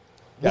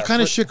what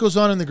kind of shit goes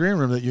on in the green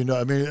room that you know?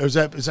 I mean, is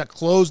that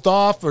closed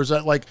off, or is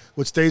that like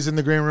what stays in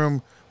the green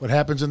room, what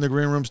happens in the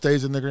green room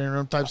stays in the green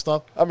room type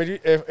stuff? I mean,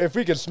 if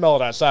we can smell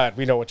it outside,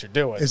 we know what you're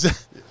doing. Is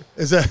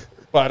that?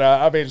 But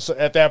I mean, so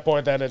at that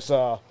point, then it's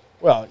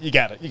well, you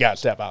got to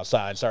step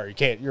outside. Sorry, you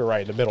can't. You're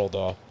right in the middle,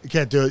 though. You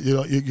can't do it. You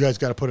know, you guys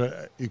got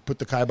to put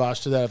the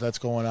kibosh to that if that's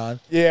going on.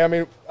 Yeah, I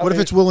mean, what if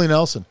it's Willie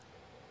Nelson?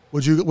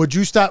 Would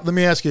you stop? Let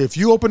me ask you: if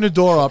you opened the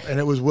door up and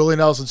it was Willie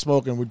Nelson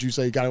smoking, would you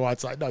say you got to go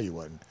outside? No, you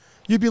wouldn't.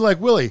 You'd be like,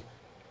 Willie.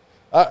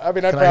 I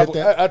mean,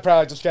 I'd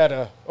probably just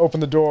gotta open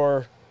the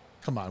door.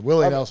 Come on,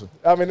 Willie Nelson.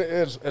 I mean,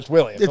 it's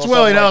Willie. It's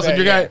Willie Nelson.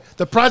 Like that,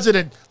 the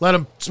president let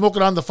him smoke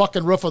it on the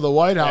fucking roof of the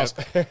White House.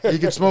 Yeah. You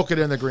can smoke it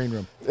in the green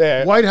room.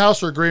 Yeah. White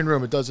House or green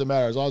room, it doesn't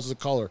matter as long as it's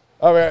a color.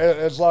 I mean,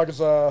 as long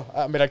as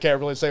I mean, I can't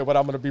really say what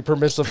I'm going to be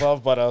permissive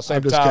of, but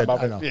same time,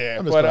 I mean,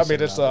 yeah. But I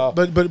mean, it's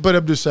but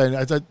I'm just saying.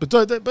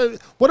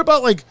 But what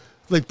about like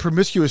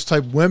promiscuous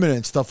type women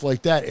and stuff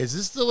like that? Is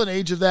this still an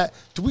age of that?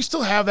 Do we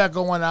still have that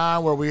going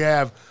on where we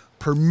have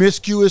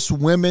promiscuous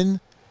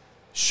women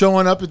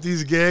showing up at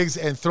these gigs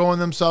and throwing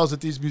themselves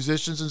at these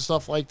musicians and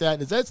stuff like that?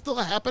 Does that still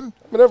happen?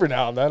 I mean, every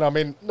now and then. I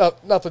mean,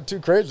 nothing too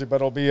crazy, but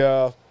it'll be.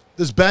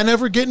 Does Ben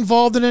ever get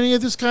involved in any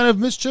of this kind of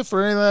mischief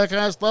or any of that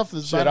kind of stuff?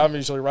 Shit, I'm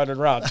usually running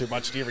around too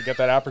much to even get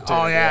that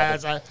opportunity. Oh,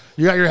 yeah.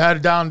 You got your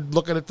head down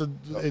looking at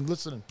and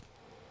listening.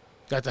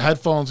 Got the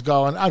headphones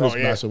going. I'm just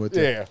messing with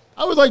you. Yeah.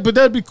 I would like, but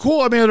that'd be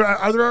cool. I mean,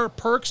 are there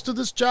perks to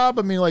this job?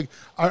 I mean, like,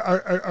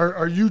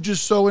 are you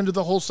just so into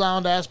the whole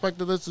sound aspect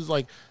of this? Is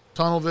like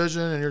tunnel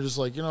vision, and you're just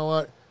like, you know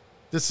what,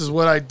 this is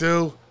what I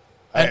do,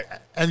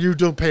 and you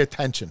don't pay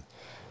attention.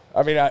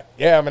 I mean, I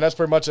mean that's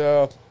pretty much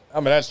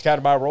that's kind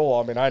of my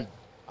role. I mean,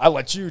 I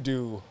let you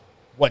do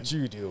what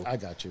you do. I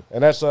got you,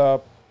 and that's I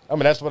mean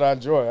that's what I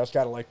enjoy. That's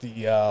kind of like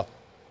the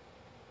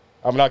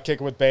I'm not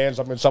kicking with bands.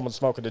 I mean, someone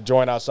smoking a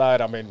joint outside.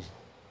 I mean,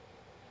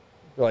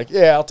 you're like,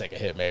 yeah, I'll take a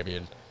hit maybe,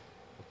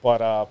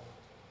 but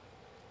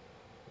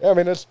yeah, I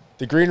mean it's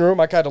the green room.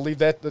 I kind of leave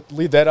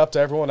that up to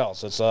everyone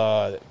else. It's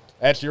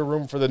that's your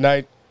room for the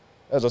night.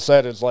 As I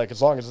said, it's like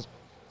as long as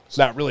it's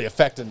not really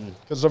affecting,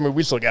 because I mean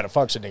we still got a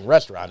functioning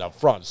restaurant up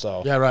front.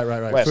 So yeah,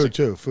 right. Food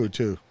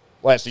too.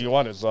 Last thing you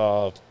want is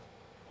a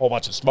whole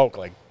bunch of smoke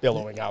like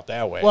billowing out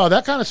that way. Well,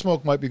 that kind of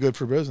smoke might be good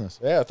for business.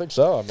 Yeah, I think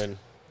so. I mean,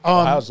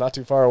 Ohio's not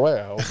too far away.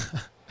 I hope.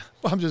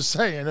 Well, I'm just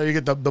saying, you know, you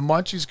get the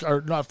munchies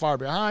are not far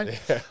behind.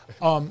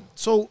 Yeah.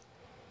 So,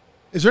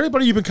 is there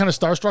anybody you've been kind of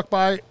starstruck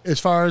by as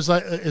far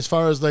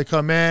as they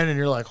come in and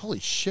you're like,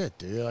 holy shit,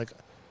 dude? Like,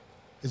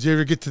 did you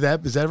ever get to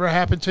that? Does that ever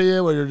happen to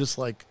you where you're just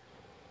like,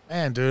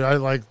 man, dude,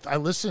 I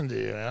listened to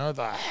you. You know, what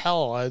the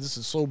hell? This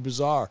is so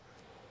bizarre.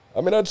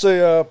 I mean, I'd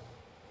say,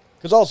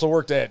 because I also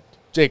worked at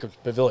Jacob's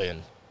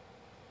Pavilion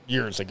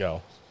years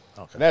ago.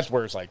 Okay. And that's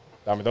where it's like,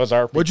 I mean, those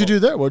are people. What'd you do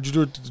there? What'd you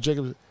do at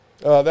Jacob's?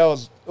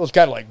 It was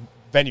kind of like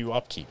venue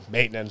upkeep,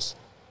 maintenance.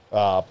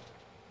 And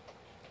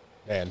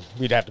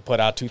we'd have to put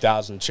out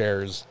 2,000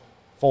 chairs,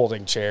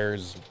 folding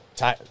chairs,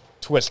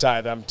 twist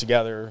tie them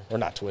together, or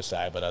not twist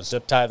tie, but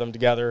zip tie them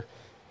together.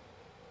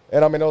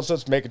 And I mean, it was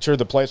just making sure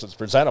the place was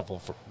presentable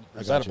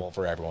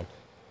for everyone.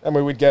 I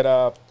mean, we'd get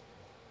I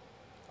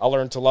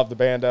learned to love the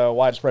band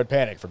Widespread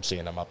Panic from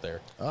seeing them up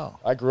there. Oh,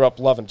 I grew up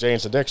loving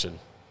Jane's Addiction.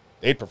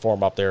 They'd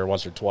perform up there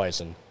once or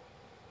twice,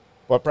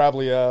 but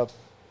probably I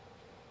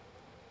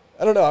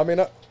don't know. I mean,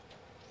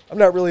 I'm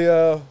not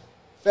really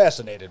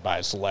fascinated by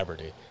a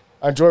celebrity.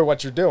 I enjoy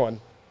what you're doing,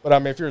 but I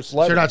mean, if you're a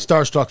celebrity, you're not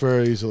starstruck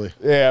very easily.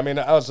 Yeah, I mean,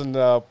 I was in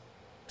the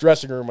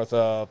dressing room with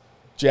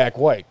Jack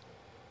White.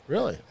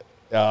 Really?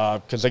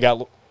 Because they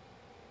got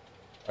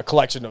a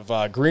collection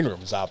of green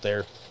rooms out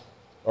there,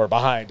 or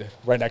behind,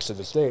 right next to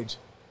the stage.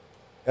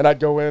 And I'd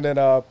go in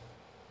and,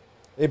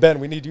 hey, Ben,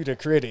 we need you to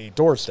create a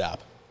doorstop.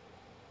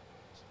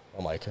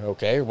 I'm like,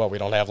 okay, well, we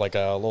don't have like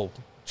a little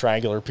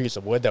triangular piece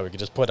of wood that we could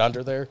just put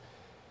under there.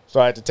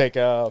 So I had to take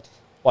a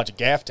bunch of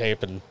gaff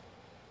tape and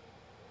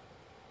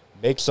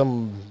make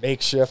some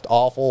makeshift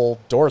awful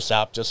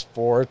doorstop just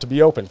for it to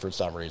be open for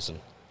some reason.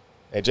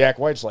 And Jack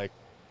White's like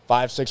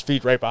 5-6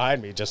 feet right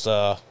behind me, just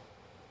kind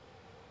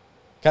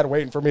of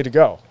waiting for me to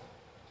go.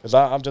 Because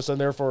I'm just in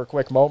there for a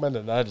quick moment,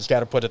 and I just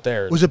got to put it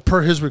there. Was it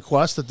per his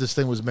request that this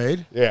thing was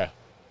made? Yeah.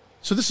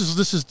 So this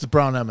is the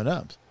brown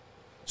M&Ms.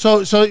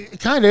 So it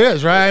kind of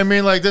is, right? I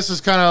mean, like this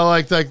is kind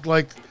of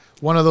like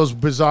one of those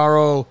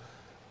bizarro,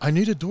 I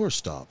need a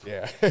doorstop.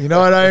 Yeah. You know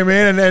what I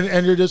mean?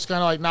 And you're just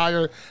kind of like, now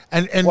you're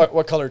and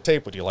what color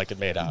tape would you like it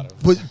made out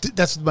of? But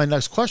that's my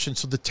next question.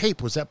 So the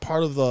tape, was that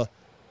part of the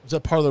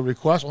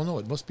request? Oh no,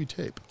 it must be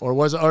tape. Or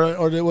was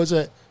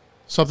it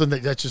something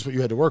that's just what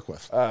you had to work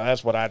with.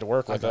 That's what I had to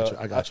work with.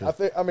 I got you.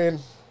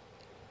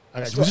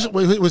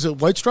 Was it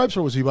White Stripes,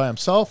 or was he by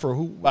himself, or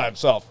who? By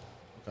himself.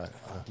 Okay.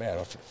 Man,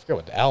 I forget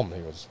what album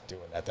he was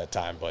doing at that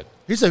time, but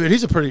he's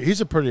a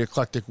pretty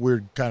eclectic,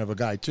 weird kind of a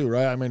guy too,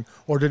 right? I mean,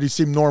 or did he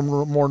seem more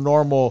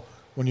normal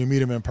when you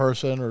meet him in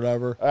person or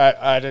whatever?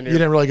 I didn't. You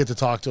didn't really get to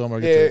talk to him, or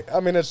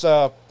it's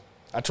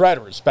I try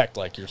to respect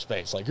like your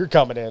space, like you're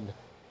coming in,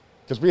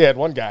 because we had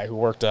one guy who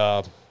worked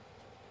my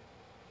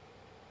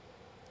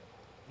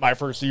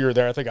first year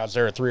there. I think I was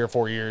there 3 or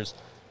 4 years,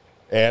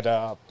 and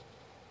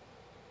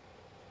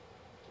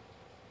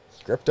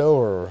Scripto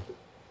or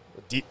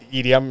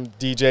EDM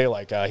DJ,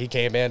 like he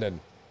came in and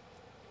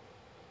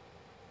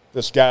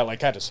this guy like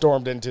kind of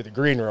stormed into the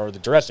green room or the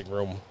dressing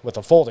room with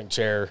a folding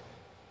chair,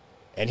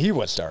 and he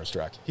was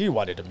starstruck. He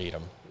wanted to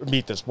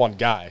meet this one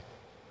guy,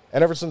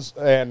 and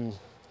and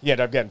he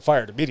ended up getting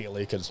fired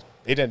immediately because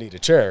they didn't need a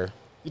chair.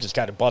 He just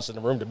kind of busted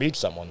in the room to meet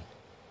someone,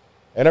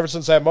 and ever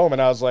since that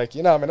moment, I was like,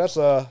 that's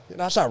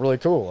not really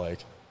cool.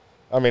 Like,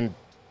 I mean,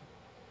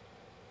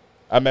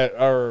 I met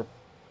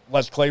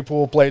Les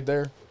Claypool played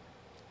there.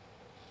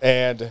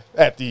 And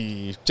at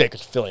the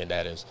Jacobs Pavilion,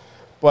 that is.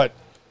 But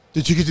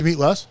did you get to meet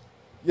Les?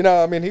 He.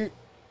 Now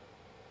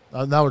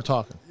we're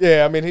talking.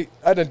 Yeah,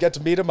 I didn't get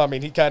to meet him.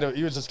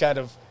 He was just kind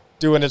of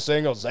doing his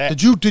thing.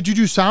 Did you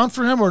do sound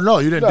for him or no?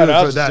 You didn't do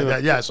it for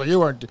that. Yeah, so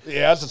you weren't.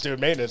 Yeah, I was just doing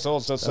maintenance. So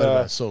it's just,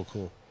 that's so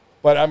cool.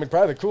 But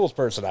probably the coolest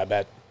person I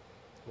met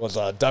was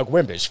Doug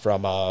Wimbish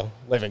from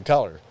Living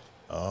Color.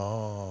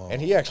 Oh.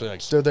 And he actually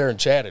stood there and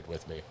chatted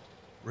with me.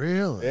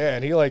 Really? Yeah,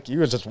 and he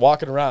was just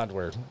walking around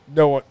where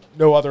no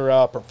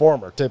other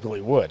performer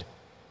typically would.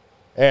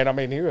 And,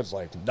 he was,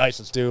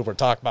 nicest dude. We're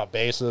talking about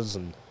basses,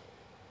 and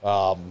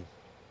I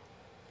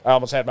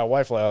almost had my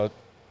wife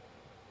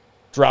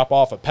drop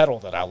off a pedal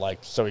that I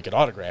liked so he could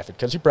autograph it,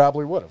 because he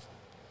probably would have.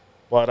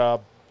 But, I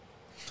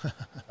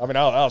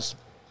was,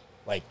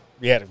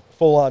 we had a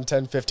full-on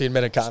 10,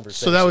 15-minute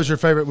conversation. So that was your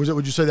favorite?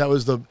 Would you say that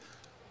was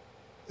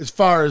as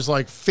far as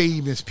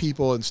famous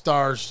people and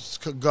stars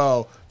could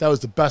go, that was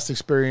the best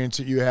experience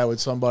that you had with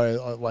somebody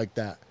like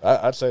that?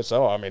 I'd say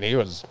so. He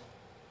was.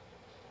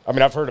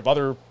 I've heard of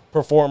other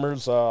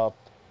performers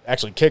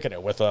actually kicking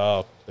it with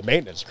the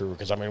maintenance crew,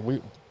 because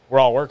we're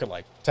all working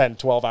 10,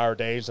 12-hour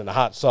days in the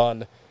hot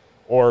sun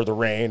or the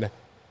rain,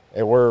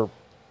 and we're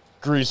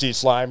greasy,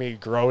 slimy,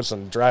 gross,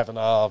 and driving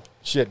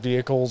shit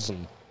vehicles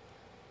and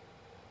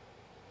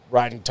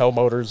riding tow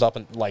motors up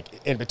and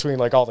in between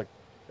all the.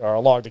 Or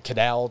along the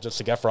canal just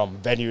to get from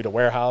venue to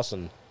warehouse,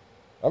 and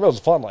it was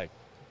a fun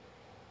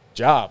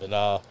job,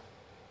 and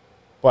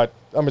but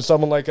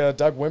someone like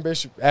Doug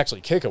Wimbish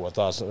actually kick it with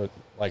us,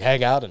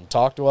 hang out and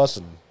talk to us,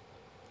 and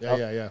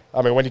yeah.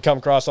 When you come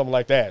across something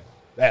like that,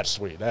 that's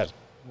sweet, that's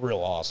real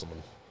awesome.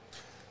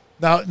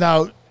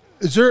 Now,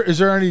 is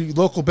there any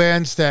local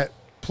bands that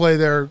play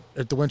there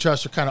at the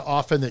Winchester kind of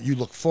often that you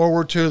look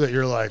forward to, that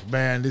you're like,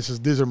 man,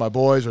 these are my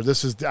boys, or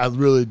I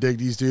really dig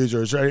these dudes?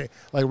 Or is there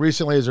any,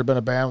 recently, has there been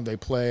a band they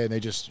play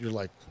and you're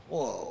like,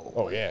 whoa?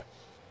 Oh yeah,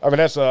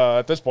 that's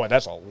at this point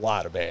that's a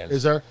lot of bands.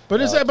 Is there?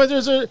 But is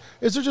there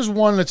just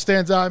one that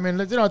stands out? They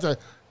don't have to.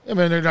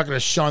 They're not going to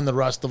shun the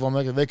rest of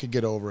them. They could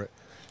get over it.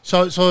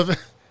 So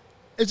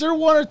is there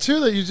one or two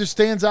that just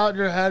stands out in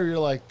your head, or you're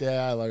like,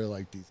 yeah, I really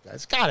like these guys?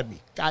 It's gotta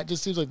be. God, it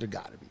just seems like there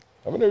gotta be.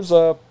 There's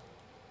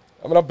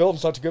I'm building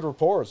such a good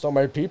rapport with so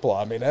many people.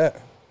 I'm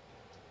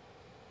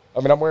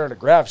wearing a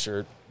Grav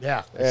shirt.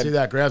 Yeah, I see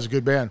that. Grav's a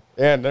good band.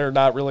 And they're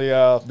not really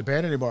the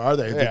band anymore, are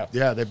they?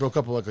 Yeah. They broke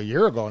up a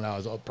year ago now.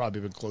 It's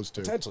probably been close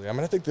to. Potentially.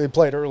 I think they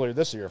played earlier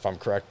this year, if I'm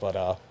correct. But,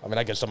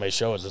 I guess so many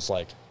shows, it's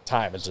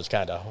time is just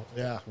kind of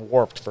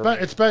warped for me.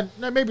 It's been,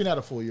 maybe not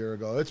a full year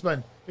ago. It's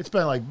been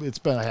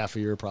a half a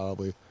year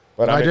probably.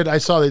 But I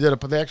saw they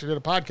actually did a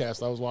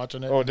podcast. I was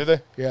watching it. Oh, did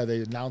they? Yeah,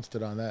 they announced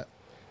it on that.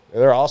 Yeah,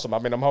 they're awesome.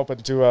 I'm hoping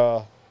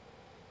to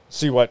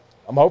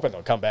I'm hoping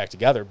they'll come back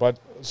together. But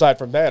aside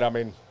from that,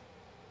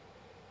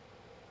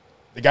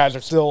 the guys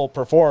are still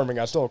performing.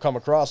 I still come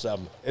across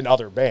them in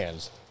other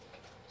bands.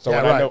 So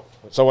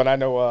when I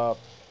know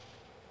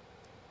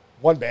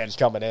one band's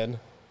coming in,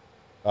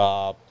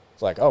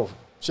 it's like, oh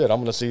shit, I'm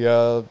gonna see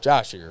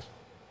Josh here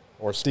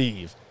or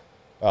Steve.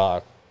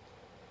 Clay,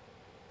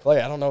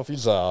 I don't know if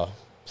he's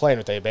playing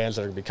with any bands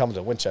that are gonna be coming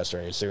to Winchester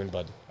any soon,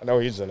 but I know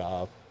he's in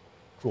a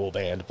cool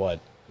band.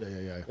 But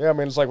yeah.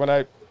 It's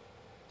when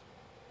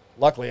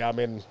luckily,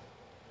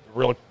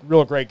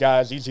 real great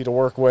guys, easy to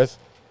work with,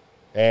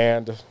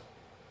 and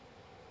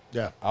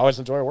I always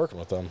enjoy working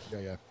with them.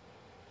 Yeah.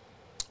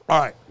 All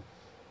right,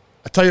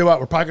 I tell you what,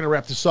 we're probably going to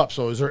wrap this up.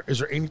 So, is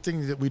there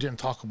anything that we didn't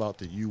talk about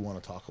that you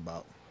want to talk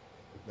about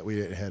that we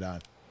didn't hit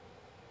on?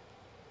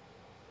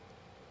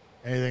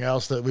 Anything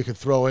else that we could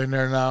throw in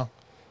there now?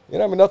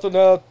 Nothing.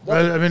 That's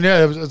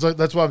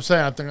what I'm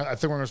saying. I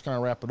think we're just going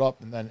to wrap it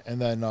up, and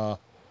then.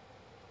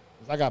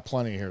 I got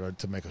plenty here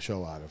to make a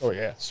show out of. Oh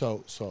yeah.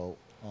 So.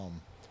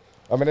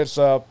 It's.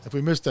 If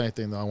we missed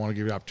anything, though, I want to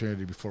give you an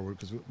opportunity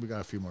because we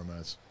got a few more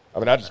minutes. I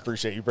just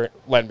appreciate you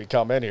letting me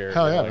come in here.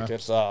 Hell yeah, man.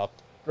 It's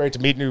great to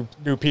meet new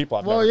people.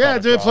 I've Well, never yeah,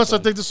 come dude. across, Plus, I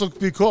and- think this will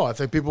be cool. I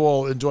think people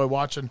will enjoy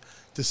watching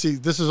to see.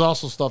 This is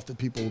also stuff that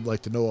people would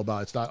like to know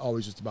about. It's not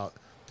always just about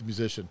the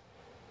musician.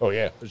 Oh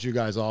yeah, There's you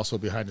guys also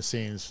behind the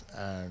scenes,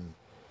 and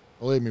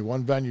believe me,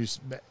 one venue's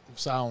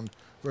sound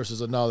versus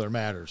another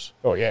matters.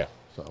 oh yeah.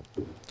 So,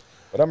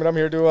 But I mean, I'm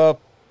here to.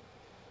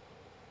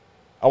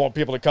 I want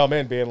people to come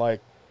in being like,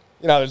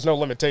 there's no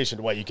limitation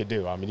to what you can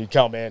do. I mean, you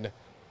come in,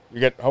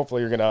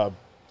 hopefully you're gonna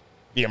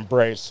be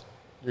embraced.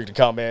 You're gonna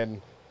come in,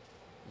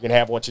 you can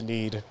have what you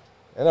need,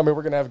 and I mean,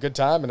 we're gonna have a good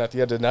time. And at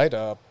the end of the night,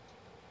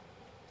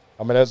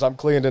 as I'm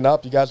cleaning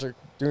up, you guys are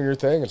doing your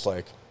thing. It's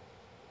like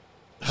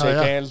shake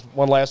hands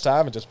one last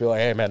time and just be like,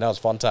 hey man, that was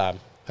a fun time.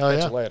 Hell Catch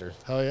yeah. you later.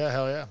 Hell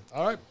yeah.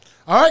 All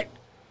right.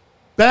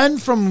 Ben,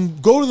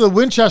 go to the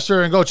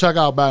Winchester and go check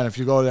out Ben if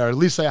you go there. At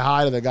least say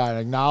hi to the guy and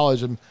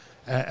acknowledge him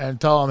and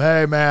tell him,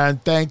 hey man,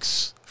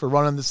 thanks for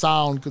running the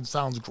sound because it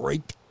sounds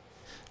great.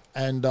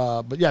 And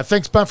but yeah,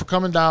 thanks Ben for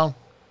coming down.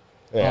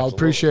 Yeah, I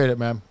appreciate it,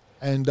 man.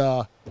 And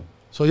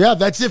so yeah,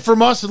 that's it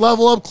from us at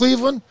Level Up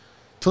Cleveland.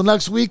 Till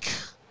next week,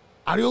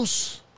 adios.